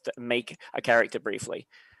consensus to make a character briefly.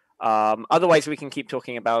 Otherwise, we can keep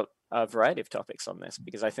talking about a variety of topics on this,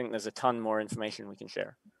 because I think there's a ton more information we can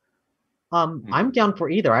share. I'm down for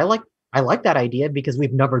either. I like that idea because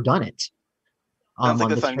we've never done it. Sounds like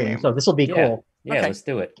on a the fun stream. game. So this will be cool. Yeah, Okay. let's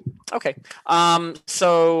do it. Okay.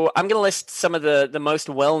 So I'm going to list some of the most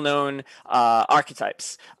well-known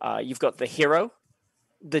archetypes. You've got the hero,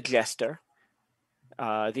 the jester,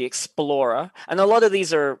 the explorer, and a lot of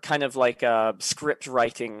these are kind of like script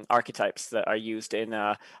writing archetypes that are used in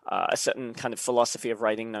a certain kind of philosophy of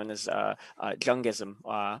writing known as Jungism.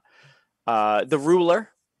 The ruler,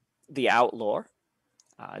 the outlaw,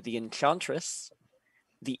 the enchantress,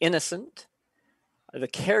 the innocent, the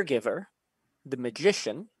caregiver, the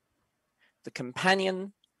magician, the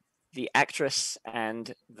companion, the actress,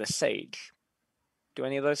 and the sage. Do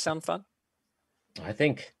any of those sound fun? I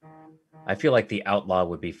feel like the outlaw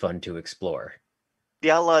would be fun to explore.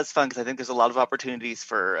 The outlaw is fun because I think there's a lot of opportunities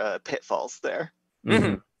for pitfalls there.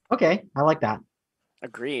 Mm-hmm. Okay, I like that.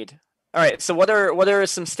 Agreed. All right. So what are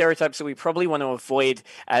some stereotypes that we probably want to avoid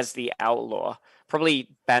as the outlaw? Probably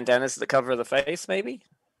bandanas that cover the face, maybe?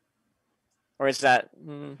 Or is that...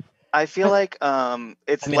 I feel like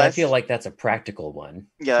it's less. I feel like that's a practical one.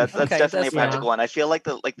 Yeah, that's Okay, definitely that's a practical one. I feel like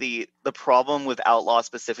the problem with outlaw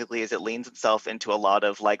specifically is it leans itself into a lot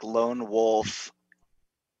of like lone wolf.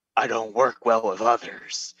 I don't work well with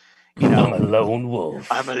others. You know, I'm a lone wolf.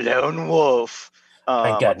 I'm a lone wolf.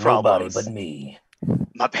 I got problems. nobody but me.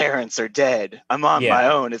 My parents are dead. I'm on my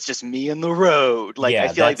own. It's just me and the road. Like I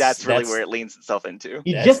feel like that's really where it leans itself into.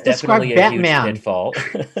 You That's just described definitely a huge Batman.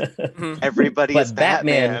 pitfall. Everybody is But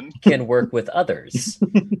Batman. can work with others.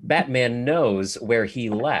 Batman knows where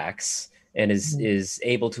he lacks and is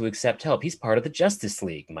able to accept help. He's part of the Justice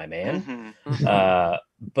League, my man. Mhm.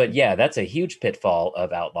 But yeah, that's a huge pitfall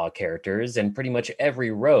of outlaw characters, and pretty much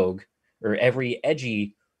every rogue or every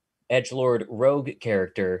edgelord rogue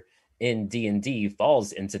character in D&D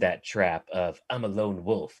falls into that trap of I'm a lone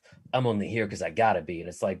wolf. I'm only here because I gotta be. And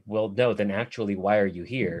it's like, well, no, then actually, why are you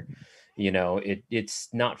here? You know, it's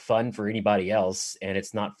not fun for anybody else, and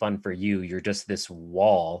it's not fun for you. You're just this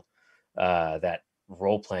wall that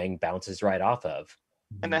role-playing bounces right off of.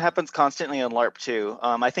 And that happens constantly on LARP too.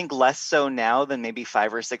 I think less so now than maybe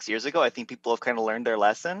 5 or 6 years ago. I think people have kind of learned their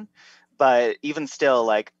lesson. But even still,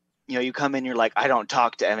 like, you know, you come in, you're like, I don't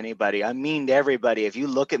talk to anybody. I'm mean to everybody. If you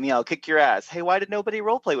look at me, I'll kick your ass. Hey, why did nobody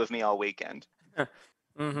roleplay with me all weekend?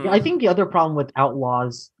 Mm-hmm. Yeah, I think the other problem with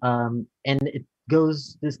outlaws, and it's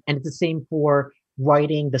the same for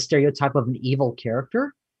writing the stereotype of an evil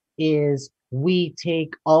character, is we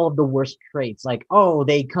take all of the worst traits, like, oh,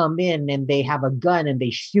 they come in and they have a gun and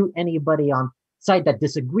they shoot anybody on site that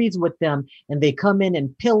disagrees with them, and they come in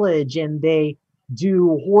and pillage and they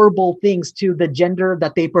do horrible things to the gender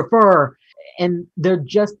that they prefer, and they're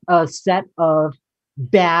just a set of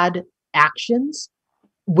bad actions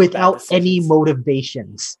without any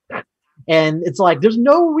motivations. And it's like there's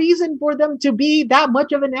no reason for them to be that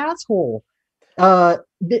much of an asshole. They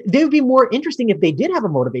would be more interesting if they did have a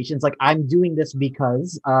motivation. It's like, I'm doing this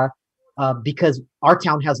because because our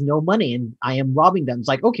town has no money and I am robbing them. It's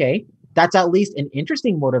like, okay, that's at least an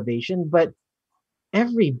interesting motivation, but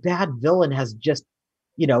every bad villain has just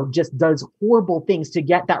does horrible things to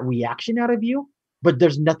get that reaction out of you, but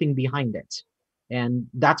there's nothing behind it. And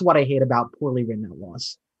that's what I hate about poorly written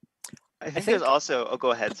outlaws. I think there's also, oh,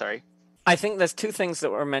 go ahead, sorry. I think there's two things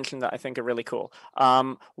that were mentioned that I think are really cool.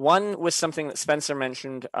 One was something that Spencer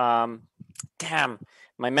mentioned. Damn,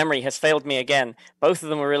 my memory has failed me again. Both of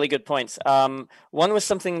them were really good points. One was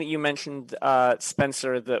something that you mentioned,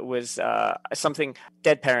 Spencer, that was something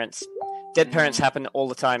dead parents. Dead parents happen all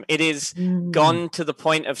the time. It is gone to the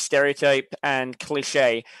point of stereotype and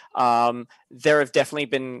cliche. There have definitely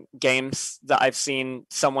been games that I've seen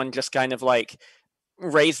someone just kind of like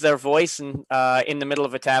raise their voice and in the middle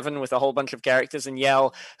of a tavern with a whole bunch of characters and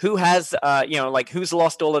yell, who has like who's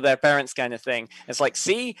lost all of their parents kind of thing. It's like,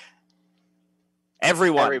 see,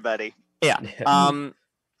 everybody. Yeah.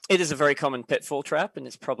 It is a very common pitfall trap, and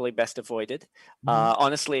it's probably best avoided.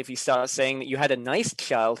 Honestly, if you start saying that you had a nice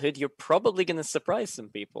childhood, you're probably going to surprise some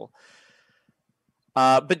people.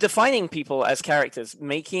 But defining people as characters,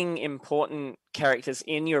 making important characters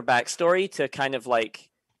in your backstory to kind of like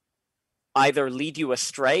either lead you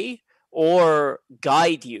astray or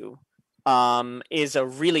guide you is a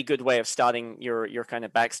really good way of starting your kind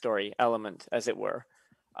of backstory element, as it were.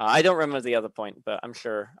 I don't remember the other point, but I'm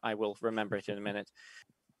sure I will remember it in a minute.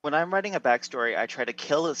 When I'm writing a backstory, I try to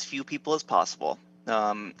kill as few people as possible.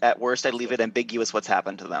 At worst, I leave it ambiguous what's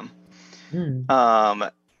happened to them.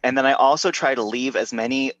 And then I also try to leave as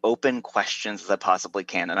many open questions as I possibly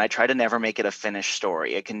can. And I try to never make it a finished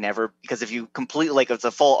story. It can never, because if you complete, like, it's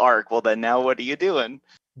a full arc, well, then now what are you doing?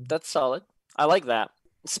 That's solid. I like that.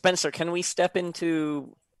 Spencer, can we step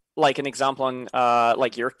into like an example on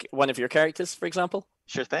like one of your characters, for example?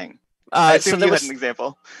 Sure thing. I assume you had an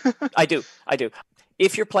example. I do.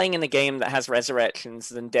 If you're playing in a game that has resurrections,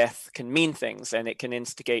 then death can mean things and it can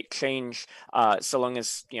instigate change, so long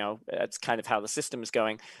as, it's kind of how the system is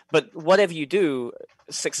going. But whatever you do,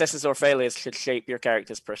 successes or failures should shape your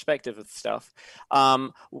character's perspective of stuff.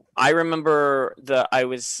 I remember that I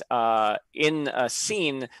was in a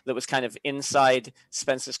scene that was kind of inside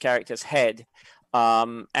Spencer's character's head,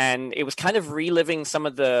 and it was kind of reliving some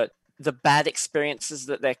of the bad experiences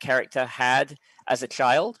that their character had as a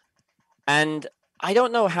child. And I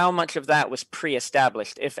don't know how much of that was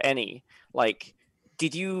pre-established, if any. Like,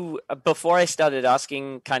 did you, before I started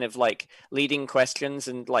asking kind of like leading questions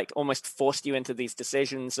and like almost forced you into these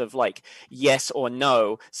decisions of like yes or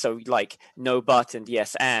no, so like no but and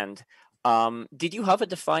yes and, did you have a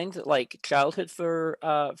defined like childhood for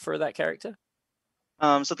that character?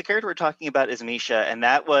 So the character we're talking about is Misha, and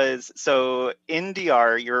that was, so in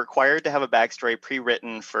DR, you're required to have a backstory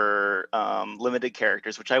pre-written for limited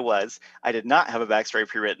characters, which I was. I did not have a backstory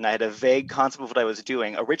pre-written. I had a vague concept of what I was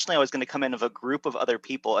doing. Originally, I was going to come in with a group of other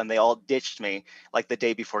people, and they all ditched me like the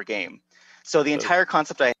day before game. So the entire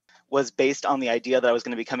concept I was based on the idea that I was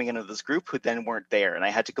going to be coming into this group who then weren't there, and I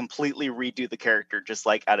had to completely redo the character just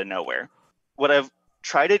like out of nowhere. What I've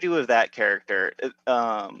tried to do with that character,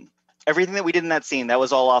 everything that we did in that scene, that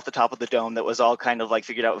was all off the top of the dome. That was all kind of like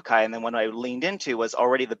figured out with Kai. And then what I leaned into was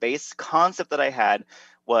already the base concept that I had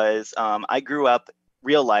was I grew up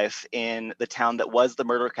real life in the town that was the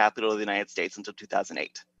murder capital of the United States until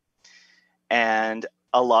 2008. And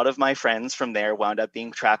a lot of my friends from there wound up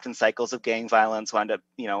being trapped in cycles of gang violence, wound up,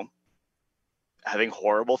 having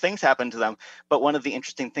horrible things happen to them. But one of the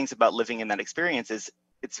interesting things about living in that experience is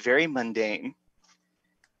it's very mundane.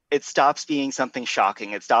 It stops being something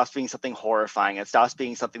shocking. It stops being something horrifying. It stops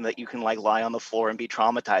being something that you can like lie on the floor and be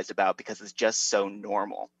traumatized about because it's just so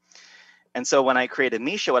normal. And so when I created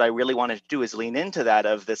Misha, what I really wanted to do is lean into that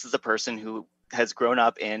of this is a person who has grown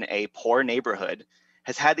up in a poor neighborhood,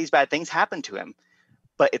 has had these bad things happen to him,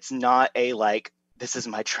 but it's not a like, this is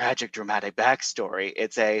my tragic, dramatic backstory.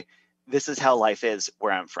 It's a, this is how life is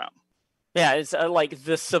where I'm from. Yeah, it's like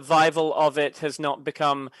the survival of it has not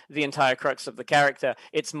become the entire crux of the character.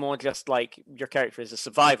 It's more just like your character is a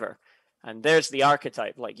survivor. And there's the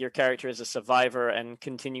archetype, like your character is a survivor and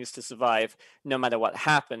continues to survive no matter what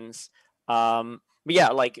happens. But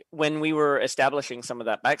yeah, like when we were establishing some of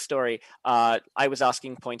that backstory, I was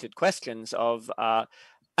asking pointed questions of,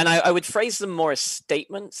 and I would phrase them more as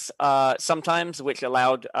statements sometimes, which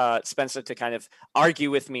allowed Spencer to kind of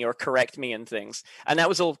argue with me or correct me and things. And that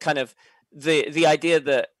was all kind of, the idea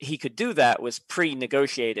that he could do that was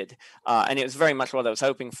pre-negotiated, and it was very much what I was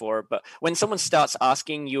hoping for. But when someone starts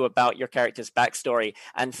asking you about your character's backstory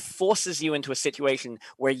and forces you into a situation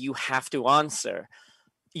where you have to answer,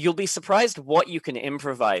 you'll be surprised what you can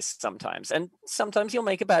improvise sometimes. And sometimes you'll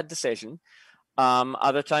make a bad decision.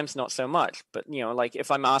 Other times, not so much. But, like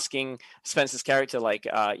if I'm asking Spencer's character, like,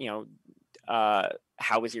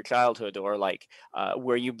 how was your childhood, or like,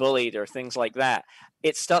 were you bullied, or things like that,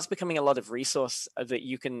 it starts becoming a lot of resource that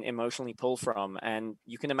you can emotionally pull from and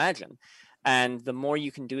you can imagine. And the more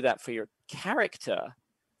you can do that for your character,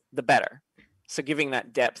 the better. So giving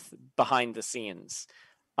that depth behind the scenes.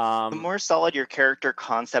 The more solid your character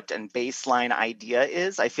concept and baseline idea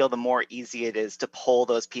is, I feel the more easy it is to pull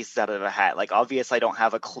those pieces out of a hat. Like, obviously, I don't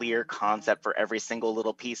have a clear concept for every single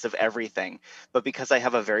little piece of everything, but because I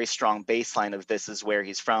have a very strong baseline of this is where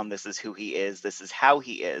he's from, this is who he is, this is how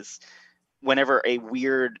he is, whenever a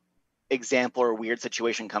weird example or weird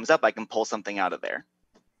situation comes up, I can pull something out of there.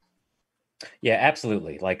 Yeah,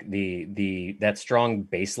 absolutely. Like that strong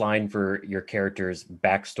baseline for your character's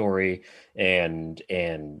backstory and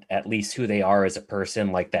at least who they are as a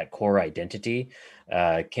person, like that core identity,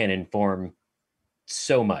 can inform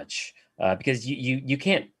so much, because you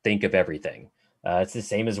can't think of everything. It's the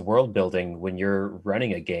same as world building when you're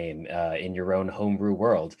running a game in your own homebrew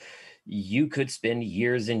world. You could spend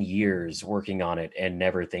years and years working on it and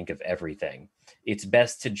never think of everything. It's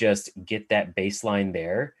best to just get that baseline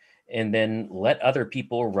there and then let other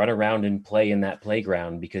people run around and play in that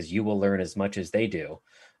playground, because you will learn as much as they do.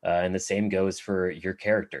 And the same goes for your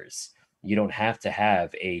characters. You don't have to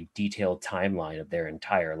have a detailed timeline of their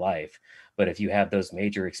entire life, but if you have those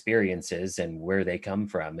major experiences and where they come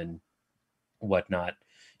from and whatnot,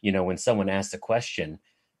 when someone asks a question,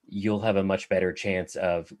 you'll have a much better chance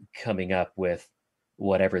of coming up with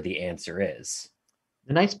whatever the answer is.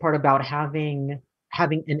 The nice part about having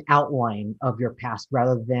an outline of your past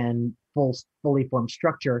rather than fully formed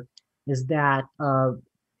structure is that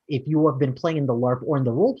if you have been playing in the LARP or in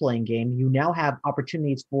the role playing game, you now have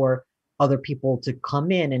opportunities for other people to come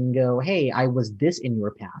in and go, "Hey, I was this in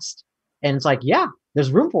your past," and it's like, yeah,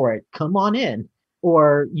 there's room for it. Come on in.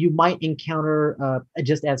 Or you might encounter,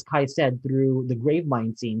 just as Kai said, through the grave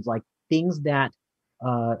mine scenes, like things that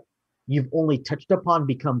uh, you've only touched upon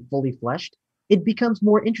become fully fleshed. It becomes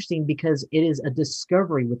more interesting because it is a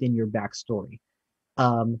discovery within your backstory.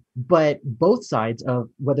 But both sides of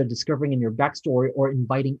whether discovering in your backstory or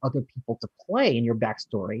inviting other people to play in your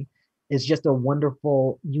backstory is just a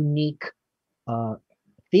wonderful, unique uh,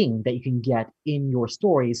 thing that you can get in your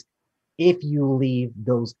stories if you leave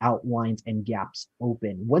those outlines and gaps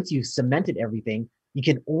open. Once you've cemented everything, you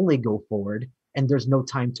can only go forward and there's no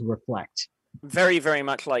time to reflect. Very, very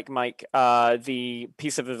much like Mike, the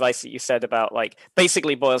piece of advice that you said about, like,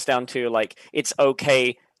 basically boils down to, like, it's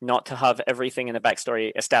okay not to have everything in the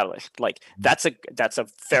backstory established. Like, that's a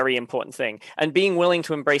very important thing. And being willing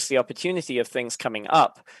to embrace the opportunity of things coming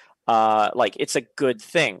up, like, it's a good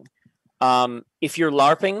thing. If you're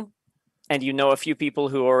LARPing and you know a few people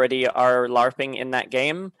who already are LARPing in that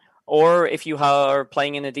game, or if you are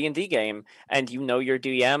playing in a D&D game and you know your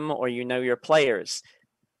DM or you know your players,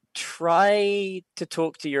 try to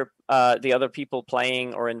talk to your the other people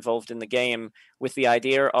playing or involved in the game with the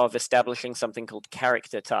idea of establishing something called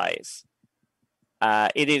character ties.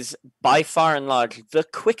 It is by far and large the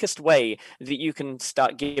quickest way that you can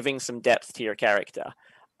start giving some depth to your character.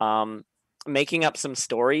 Making up some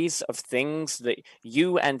stories of things that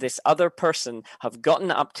you and this other person have gotten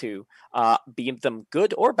up to, be them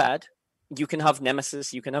good or bad. You can have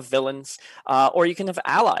nemesis, you can have villains, or you can have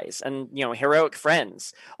allies and, heroic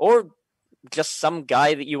friends, or just some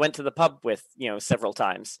guy that you went to the pub with, several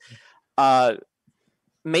times.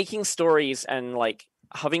 Making stories and, like,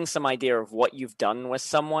 having some idea of what you've done with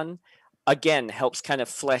someone, again, helps kind of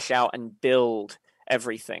flesh out and build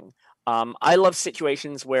everything. I love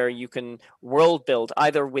situations where you can world build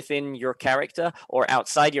either within your character or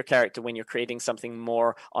outside your character when you're creating something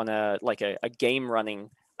more on a game running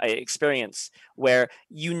experience, where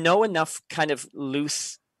you know enough kind of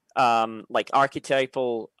loose like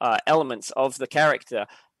archetypal elements of the character,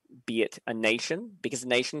 be it a nation, because a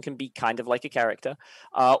nation can be kind of like a character,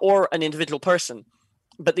 or an individual person.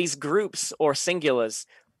 But these groups or singulars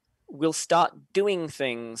will start doing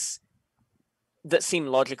things that seem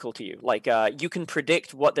logical to you. Like, you can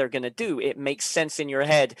predict what they're going to do. It makes sense in your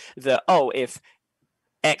head that, if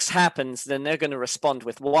X happens, then they're going to respond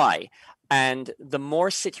with Y. And the more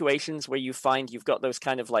situations where you find you've got those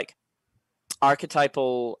kind of like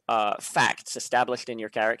archetypal facts established in your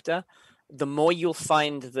character, the more you'll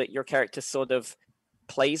find that your character sort of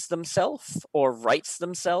plays themselves or writes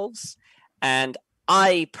themselves. And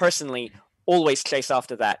I personally always chase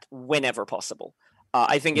after that whenever possible.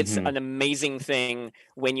 I think it's an amazing thing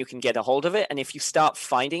when you can get a hold of it. And if you start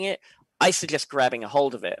finding it, I suggest grabbing a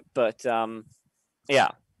hold of it. But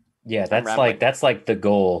yeah. Yeah, that's like the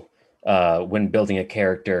goal when building a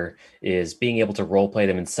character is being able to role play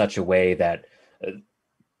them in such a way that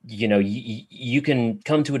you can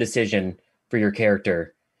come to a decision for your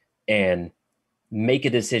character and make a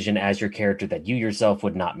decision as your character that you yourself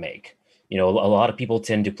would not make. A lot of people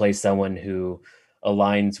tend to play someone who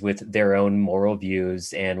aligns with their own moral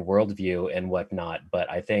views and worldview and whatnot. But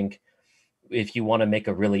I think if you want to make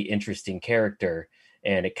a really interesting character,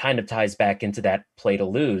 and it kind of ties back into that play to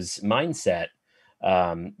lose mindset,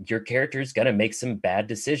 your character is going to make some bad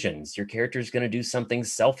decisions. Your character is going to do something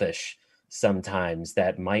selfish sometimes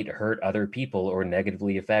that might hurt other people or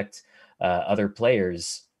negatively affect other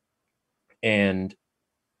players. And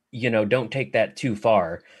don't take that too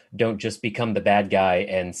far. Don't just become the bad guy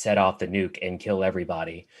and set off the nuke and kill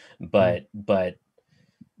everybody. But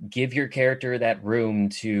give your character that room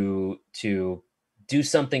to do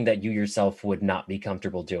something that you yourself would not be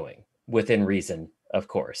comfortable doing, within reason, of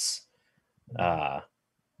course.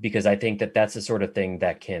 Because I think that that's the sort of thing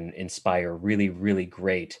that can inspire really, really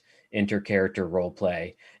great inter-character role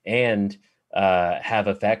play and have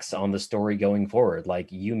effects on the story going forward.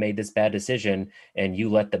 Like, you made this bad decision and you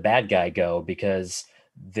let the bad guy go because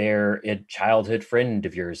they're a childhood friend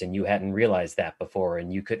of yours and you hadn't realized that before,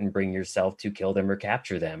 and you couldn't bring yourself to kill them or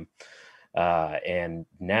capture them. And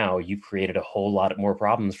now you've created a whole lot more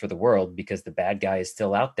problems for the world because the bad guy is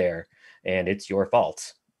still out there and it's your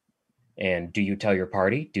fault. And do you tell your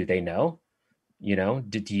party? Do they know?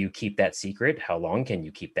 Do you keep that secret? How long can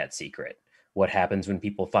you keep that secret? What happens when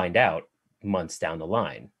people find out months down the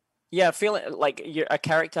line? Yeah, feeling like you're a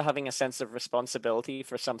character having a sense of responsibility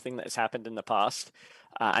for something that has happened in the past,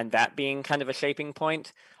 and that being kind of a shaping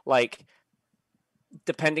point. Like,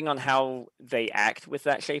 depending on how they act with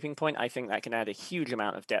that shaping point, I think that can add a huge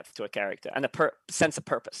amount of depth to a character and a sense of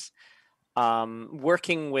purpose.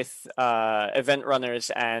 Working with event runners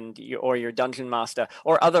and your dungeon master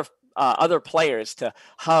or other players to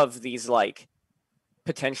have these like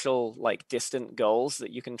potential like distant goals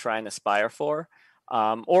that you can try and aspire for,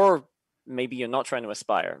 or maybe you're not trying to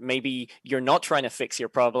aspire. Maybe you're not trying to fix your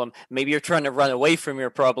problem. Maybe you're trying to run away from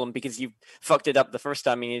your problem because you fucked it up the first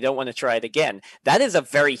time and you don't want to try it again. That is a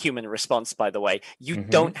very human response, by the way. You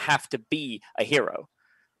don't have to be a hero.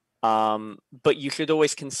 But you should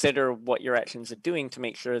always consider what your actions are doing to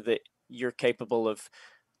make sure that you're capable of,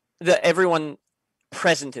 that everyone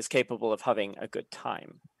present is capable of having a good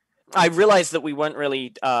time. I realized that we weren't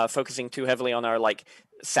really focusing too heavily on our like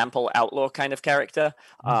sample outlaw kind of character.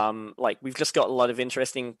 Like, we've just got a lot of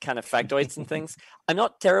interesting kind of factoids and things. I'm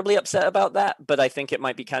not terribly upset about that, but I think it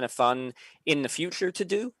might be kind of fun in the future to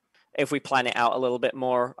do. If we plan it out a little bit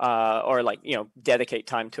more, or like, dedicate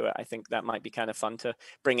time to it, I think that might be kind of fun to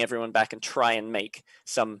bring everyone back and try and make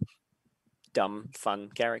some dumb, fun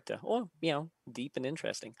character, or, deep and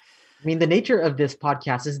interesting. I mean, the nature of this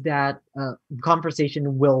podcast is that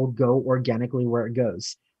conversation will go organically where it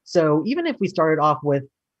goes. So even if we started off with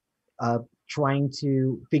trying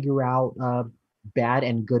to figure out bad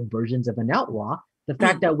and good versions of an outlaw, the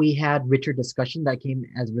fact that we had richer discussion that came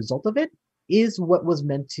as a result of it is what was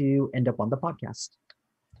meant to end up on the podcast.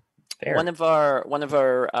 Fair. One of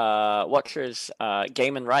our watchers,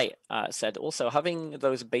 Game and Right, said also having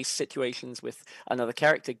those base situations with another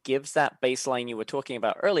character gives that baseline you were talking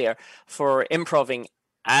about earlier for improving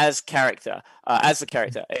as the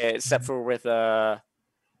character, except for with a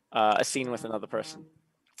scene with another person.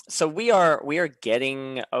 So we are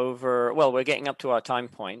getting we're getting up to our time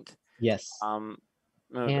point. Yes.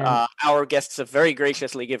 Our guests have very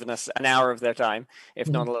graciously given us an hour of their time, if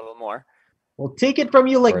not a little more. We'll take it from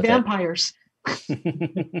you like vampires.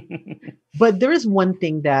 But there is one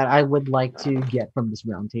thing that I would like to get from this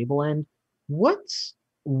roundtable, and what's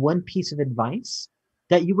one piece of advice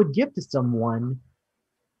that you would give to someone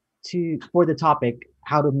for the topic,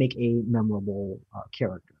 how to make a memorable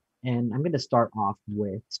character? And I'm going to start off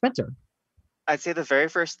with Spencer. I'd say the very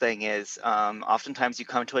first thing is oftentimes you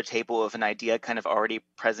come to a table with an idea kind of already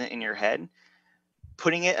present in your head.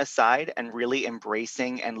 Putting it aside and really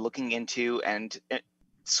embracing and looking into and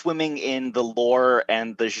swimming in the lore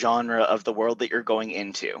and the genre of the world that you're going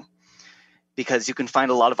into. Because you can find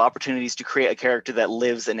a lot of opportunities to create a character that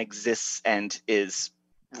lives and exists and is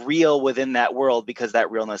real within that world, because that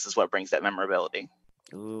realness is what brings that memorability.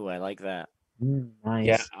 Ooh, I like that. Nice.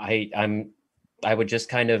 Yeah, I would just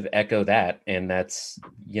kind of echo that. And that's,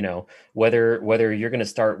 whether you're going to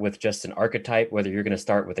start with just an archetype, whether you're going to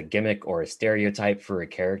start with a gimmick or a stereotype for a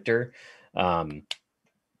character,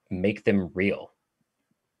 make them real.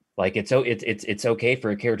 Like, it's okay for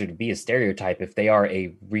a character to be a stereotype if they are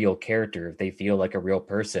a real character, if they feel like a real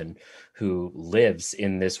person who lives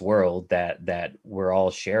in this world that we're all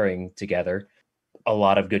sharing together. a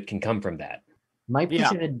lot of good can come from that. My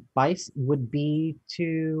piece of advice would be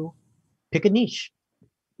to pick a niche.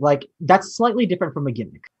 Like, that's slightly different from a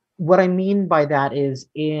gimmick. What I mean by that is,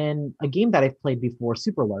 in a game that I've played before,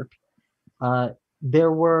 Super LARP,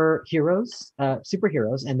 there were heroes,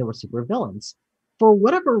 superheroes, and there were super villains. For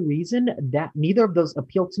whatever reason, that neither of those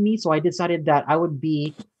appealed to me, so I decided that I would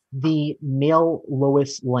be the male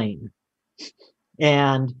Lois Lane.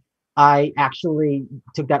 And I actually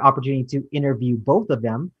took that opportunity to interview both of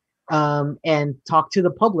them, and talk to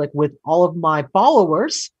the public with all of my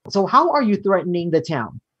followers. So how are you threatening the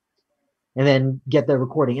town? And then get the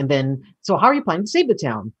recording. And then, so how are you planning to save the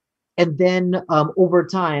town? And then over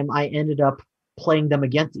time, I ended up playing them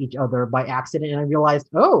against each other by accident. And I realized,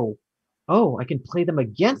 oh, I can play them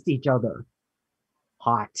against each other.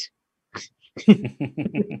 Hot.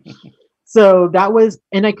 So that was,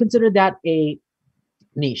 and I considered that a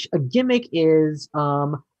niche. A gimmick is,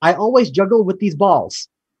 I always juggle with these balls.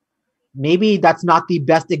 Maybe that's not the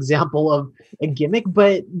best example of a gimmick,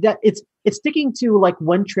 but that it's sticking to like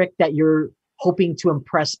one trick that you're hoping to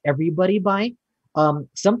impress everybody by.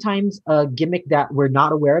 Sometimes a gimmick that we're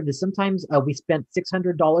not aware of is sometimes we spent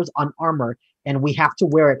 $600 on armor and we have to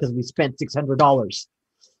wear it because we spent $600.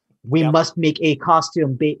 We must make a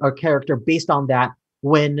costume or character based on that,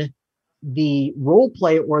 when the role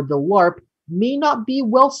play or the LARP may not be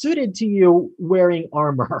well suited to you wearing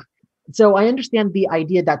armor. So I understand the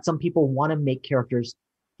idea that some people want to make characters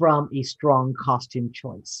from a strong costume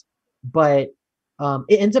choice, but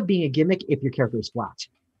it ends up being a gimmick if your character is flat.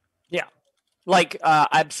 Yeah. Like,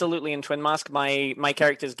 absolutely in Twin Mask, my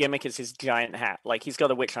character's gimmick is his giant hat. Like, he's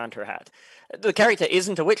got a witch hunter hat. The character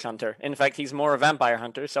isn't a witch hunter. In fact, he's more a vampire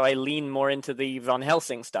hunter, so I lean more into the Von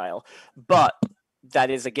Helsing style. But that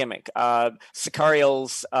is a gimmick.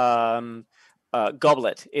 Sicariel's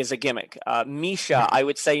goblet is a gimmick. Misha, I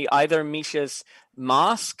would say either Misha's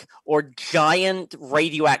mask or giant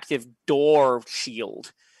radioactive door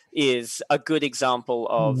shield is a good example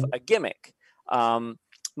of a gimmick.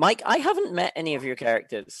 Mike, I haven't met any of your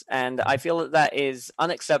characters, and I feel that is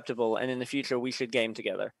unacceptable, and in the future we should game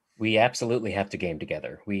together. We absolutely have to game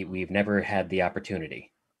together. We've never had the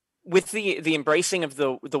opportunity. With the embracing of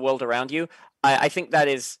the world around you, I think that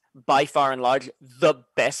is by far and large the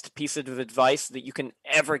best piece of advice that you can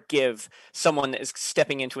ever give someone that is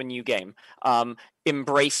stepping into a new game.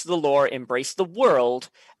 Embrace the lore, embrace the world,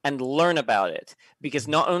 and learn about it. Because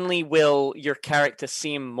not only will your character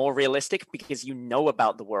seem more realistic because you know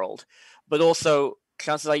about the world, but also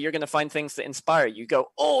chances are you're going to find things that inspire you.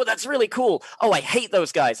 Go, oh, that's really cool. Oh, I hate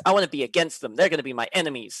those guys. I want to be against them. They're going to be my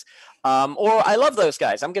enemies. Or I love those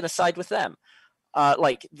guys. I'm going to side with them.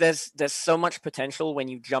 Like, there's so much potential when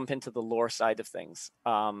you jump into the lore side of things.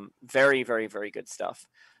 Very, very, very good stuff.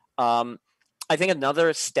 I think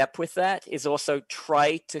another step with that is also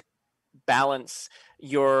try to balance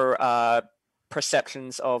your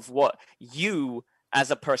perceptions of what you as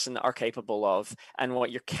a person are capable of and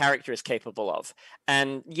what your character is capable of.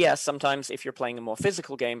 And yes, sometimes if you're playing a more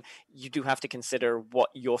physical game, you do have to consider what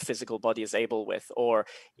your physical body is able with. Or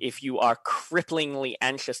if you are cripplingly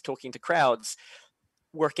anxious talking to crowds,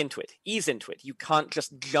 work into it, ease into it. You can't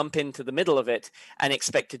just jump into the middle of it and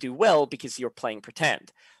expect to do well because you're playing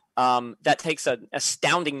pretend. That takes an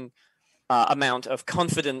astounding amount of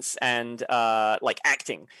confidence and like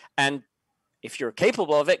acting. And if you're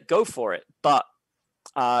capable of it, go for it. But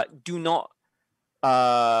do not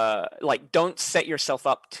don't set yourself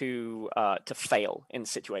up to fail in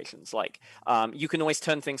situations. Like, you can always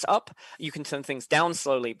turn things up, you can turn things down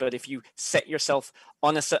slowly, but if you set yourself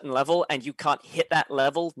on a certain level and you can't hit that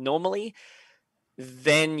level normally,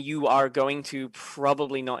 then you are going to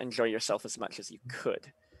probably not enjoy yourself as much as you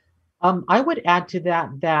could. I would add to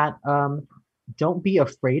that don't be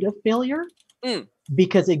afraid of failure,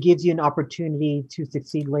 because it gives you an opportunity to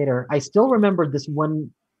succeed later. I still remember this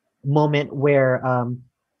one moment where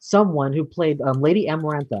someone who played Lady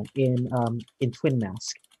Amarantha in Twin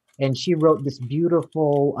Mask, and she wrote this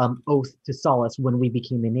beautiful oath to Solace when we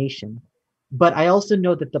became a nation. But I also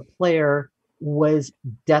know that the player was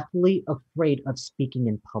deathly afraid of speaking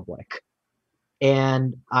in public.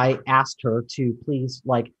 And I asked her to please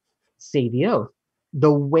say the oath.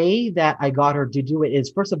 The way that I got her to do it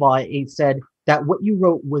is, first of all, I said that what you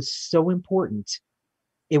wrote was so important.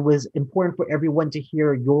 It was important for everyone to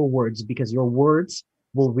hear your words because your words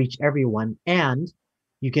will reach everyone. And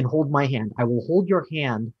you can hold my hand. I will hold your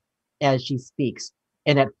hand as she speaks.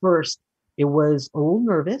 And at first, it was a little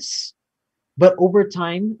nervous, but over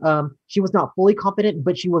time, she was not fully confident,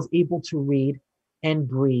 but she was able to read and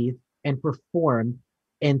breathe and perform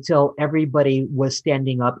until everybody was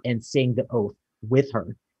standing up and saying the oath with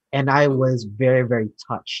her. and I was very, very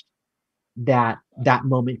touched that that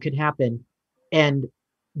moment could happen. And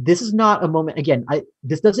this is not a moment, again,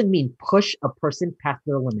 this doesn't mean push a person past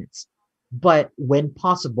their limits, but when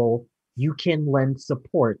possible, you can lend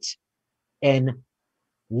support and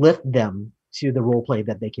lift them to the role play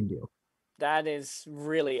that they can do. That is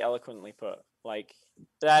really eloquently put. Like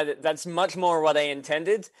that's much more what I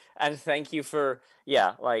intended. And thank you for,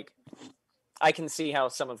 yeah, like I can see how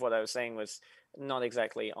some of what I was saying was not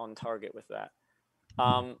exactly on target with that.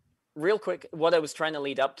 Real quick, what I was trying to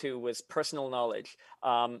lead up to was personal knowledge.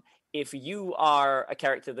 If you are a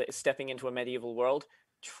character that is stepping into a medieval world,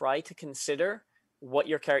 try to consider what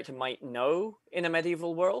your character might know in a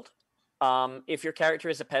medieval world. If your character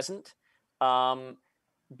is a peasant,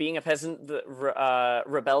 being a peasant that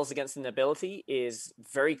rebels against the nobility is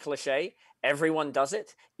very cliche. Everyone does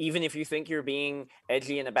it. Even if you think you're being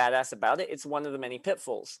edgy and a badass about it, it's one of the many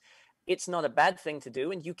pitfalls. It's not a bad thing to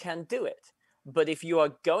do, and you can do it. But if you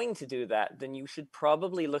are going to do that, then you should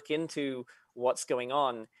probably look into what's going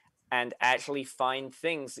on and actually find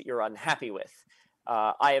things that you're unhappy with.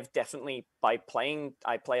 I have definitely, I play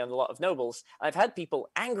on a lot of nobles. I've had people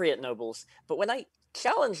angry at nobles, but when I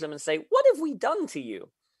challenge them and say, "What have we done to you?"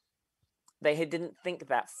 they didn't think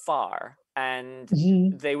that far, and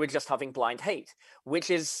they were just having blind hate, which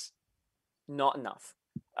is not enough.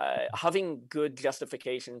 Having good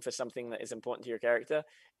justification for something that is important to your character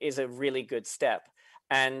is a really good step,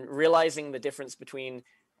 and realizing the difference between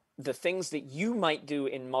the things that you might do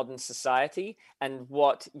in modern society and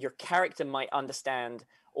what your character might understand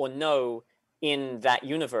or know in that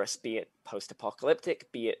universe, be it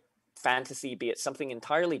post-apocalyptic, be it fantasy, be it something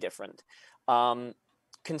entirely different.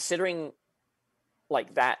 Considering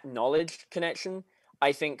like that knowledge connection,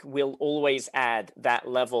 I think will always add that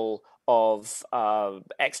level of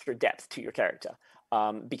extra depth to your character.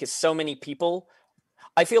 Because so many people,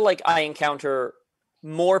 I feel like I encounter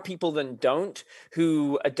more people than don't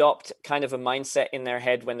who adopt kind of a mindset in their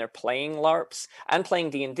head when they're playing LARPs and playing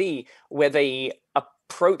D&D, where they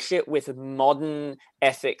approach it with modern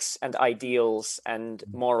ethics and ideals and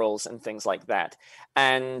morals and things like that.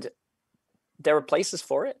 And there are places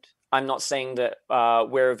for it. I'm not saying that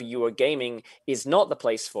wherever you are gaming is not the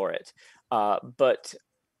place for it, but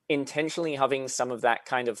intentionally having some of that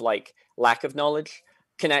kind of like lack of knowledge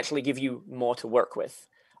can actually give you more to work with.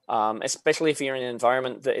 Especially if you're in an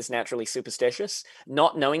environment that is naturally superstitious.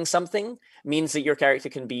 Not knowing something means that your character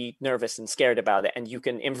can be nervous and scared about it, and you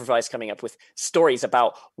can improvise coming up with stories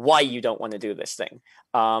about why you don't want to do this thing.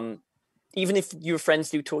 Even if your friends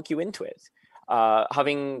do talk you into it.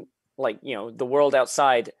 Having like, you know, the world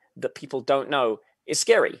outside that people don't know is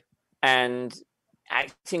scary, and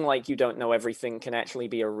acting like you don't know everything can actually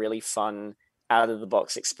be a really fun out of the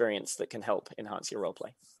box experience that can help enhance your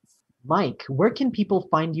roleplay. Mike, where can people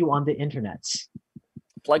find you on the internet?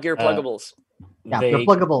 Plug your pluggables. Yeah, your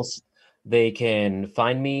pluggables. They can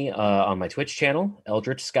find me on my Twitch channel,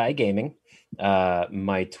 Eldritch Sky Gaming.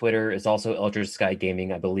 My Twitter is also Eldritch Sky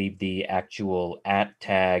Gaming. I believe the actual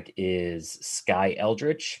 @tag is Sky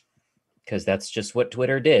Eldritch, because that's just what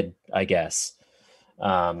Twitter did, I guess.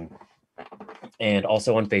 And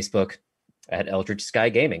also on Facebook at Eldritch Sky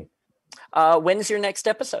Gaming. When's your next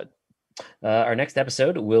episode? Our next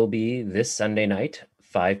episode will be this Sunday night,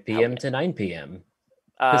 5 p.m. to 9 p.m.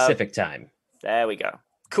 Pacific time. There we go.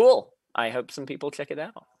 Cool. I hope some people check it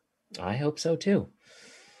out. I hope so too.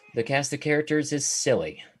 The cast of characters is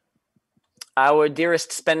silly. Our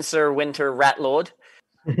dearest Spencer Winter Ratlord.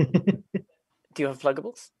 Do you have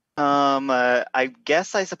pluggables?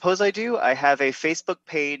 I suppose I do. I have a Facebook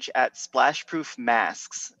page at Splashproof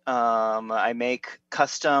Masks. I make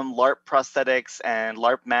custom LARP prosthetics and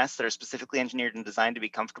LARP masks that are specifically engineered and designed to be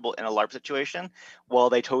comfortable in a LARP situation,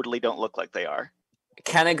 while they totally don't look like they are.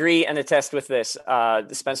 Can agree and attest with this.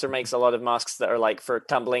 Spencer makes a lot of masks that are like for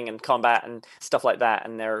tumbling and combat and stuff like that,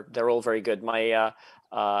 and they're all very good.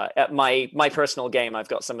 At my personal game, I've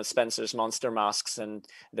got some of Spencer's monster masks, and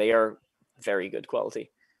they are very good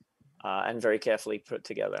quality. And very carefully put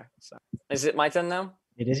together. So, is it my turn now?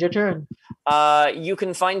 It is your turn. You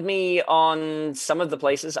can find me on some of the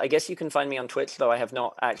places. I guess you can find me on Twitch, though I have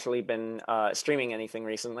not actually been streaming anything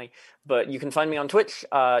recently. But you can find me on Twitch,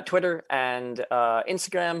 Twitter, and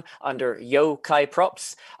Instagram under Yo Kai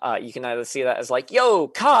Props. You can either see that as like Yo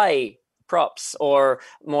Kai Props, or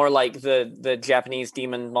more like the Japanese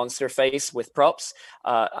demon monster face with props.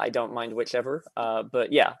 I don't mind whichever,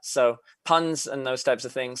 but yeah, so puns and those types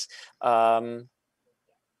of things.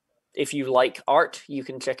 If you like art, you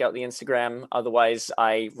can check out the Instagram. Otherwise,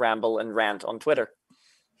 I ramble and rant on Twitter.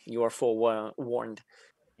 You are forewarned.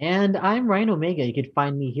 And I'm Ryan Omega. You can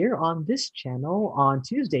find me here on this channel. On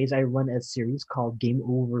Tuesdays, I run a series called Game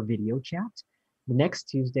Over Video Chat. The next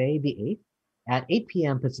Tuesday, the 8th, at 8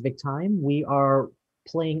 p.m. Pacific Time, we are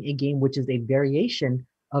playing a game which is a variation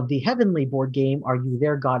of the heavenly board game, Are You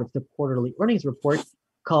There, God? It's the quarterly earnings report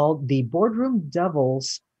called The Boardroom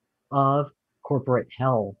Devils of Corporate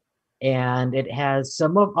Hell. And it has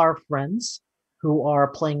some of our friends who are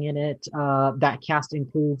playing in it. That cast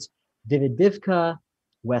includes David Divka,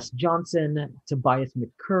 Wes Johnson, Tobias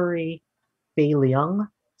McCurry, Fei Liang,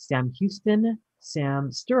 Sam Houston,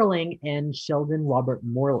 Sam Sterling, and Sheldon Robert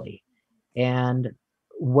Morley. And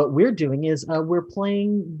what we're doing is we're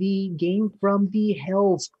playing the game from the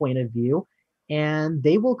Hell's point of view, and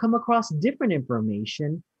they will come across different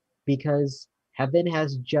information because Heaven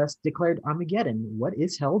has just declared Armageddon. What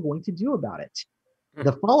is Hell going to do about it?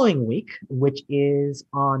 The following week, which is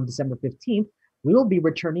on December 15th, we will be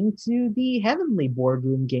returning to the Heavenly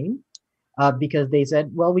Boardroom game because they said,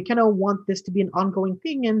 well, we kind of want this to be an ongoing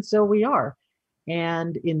thing, and so we are.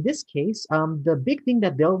 And in this case, the big thing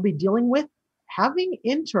that they'll be dealing with, having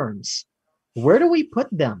interns. Where do we put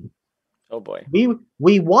them? Oh boy.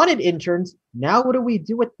 We wanted interns. Now what do we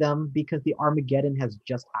do with them because the Armageddon has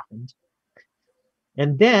just happened?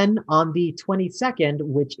 And then on the 22nd,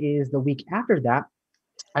 which is the week after that,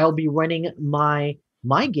 I'll be running my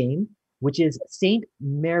game, which is St.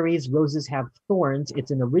 Mary's Roses Have Thorns.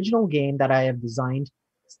 It's an original game that I have designed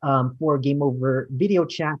for Game Over Video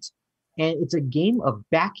Chat, and it's a game of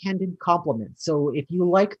backhanded compliments. So if you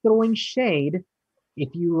like throwing shade, if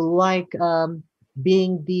you like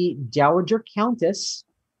being the Dowager Countess,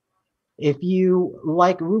 if you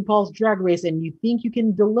like RuPaul's Drag Race and you think you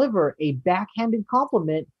can deliver a backhanded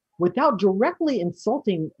compliment without directly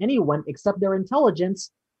insulting anyone except their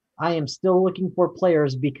intelligence, I am still looking for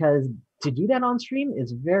players because to do that on stream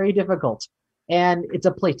is very difficult. And it's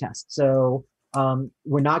a playtest. So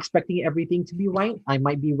we're not expecting everything to be right. I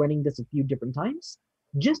might be running this a few different times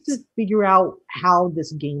just to figure out how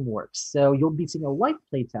this game works. So you'll be seeing a live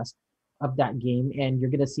playtest of that game, and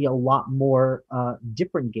you're going to see a lot more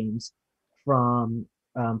different games from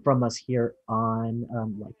us here on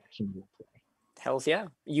Live Action Roleplay. Hells yeah.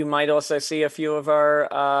 You might also see a few of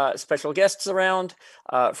our special guests around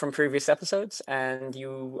from previous episodes, and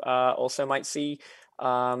you also might see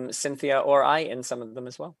Cynthia or I in some of them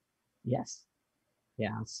as well. Yes.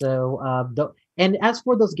 Yeah. So, and as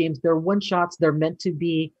for those games, they're one shots. They're meant to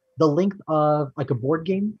be the length of like a board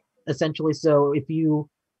game, essentially. So if you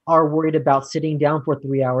are worried about sitting down for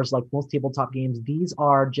 3 hours, like most tabletop games, these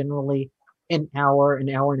are generally an hour and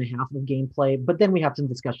a half of gameplay. But then we have some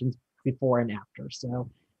discussions before and after. So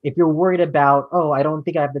if you're worried about, oh, I don't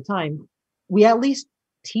think I have the time, we at least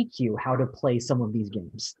teach you how to play some of these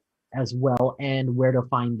games as well and where to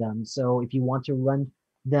find them. So if you want to run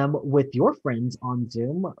them with your friends on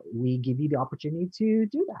Zoom, we give you the opportunity to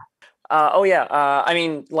do that. I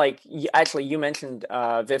mean, like, actually, you mentioned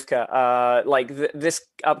Vivka. This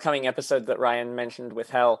upcoming episode that Ryan mentioned with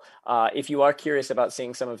Hell, if you are curious about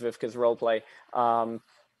seeing some of Vivka's roleplay,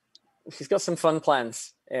 she's got some fun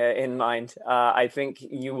plans in mind. I think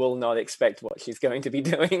you will not expect what she's going to be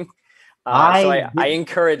doing. I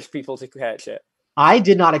encourage people to catch it. I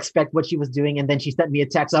did not expect what she was doing, and then she sent me a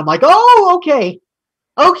text. I'm like, oh,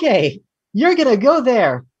 okay, you're going to go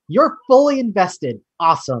there. You're fully invested.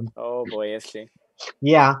 Awesome. Oh boy, is she.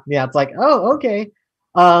 Yeah, it's like, oh, okay.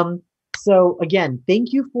 So again,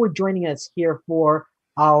 thank you for joining us here for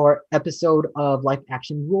our episode of Live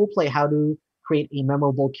Action Roleplay, how to create a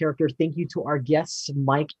memorable character. Thank you to our guests,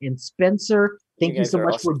 Mike and Spencer. Thank you so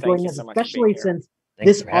much for joining us, especially since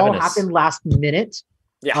this all happened last minute.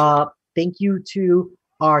 Yeah. Thank you to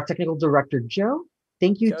our technical director, Joe.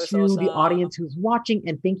 Thank you to the audience who's watching,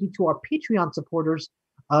 and thank you to our Patreon supporters,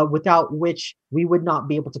 without which we would not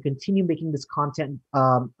be able to continue making this content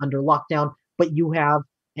under lockdown. But you have,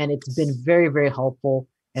 and it's been very, very helpful,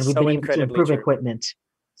 and we've been able to improve equipment.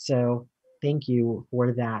 So thank you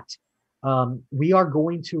for that. We are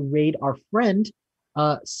going to raid our friend,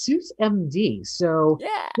 Seuss MD. So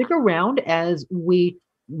stick around as we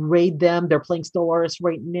raid them. They're playing Stellaris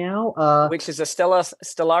right now. Which is a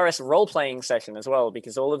Stellaris role-playing session as well,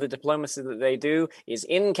 because all of the diplomacy that they do is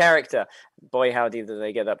in character. Boy, howdy do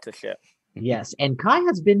they get up to shit. Yes, and Kai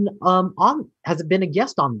has been a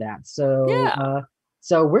guest on that. So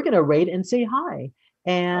so we're gonna raid and say hi.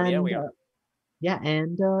 And we are.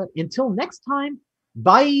 And until next time,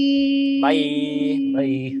 bye. Bye.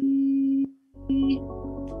 Bye.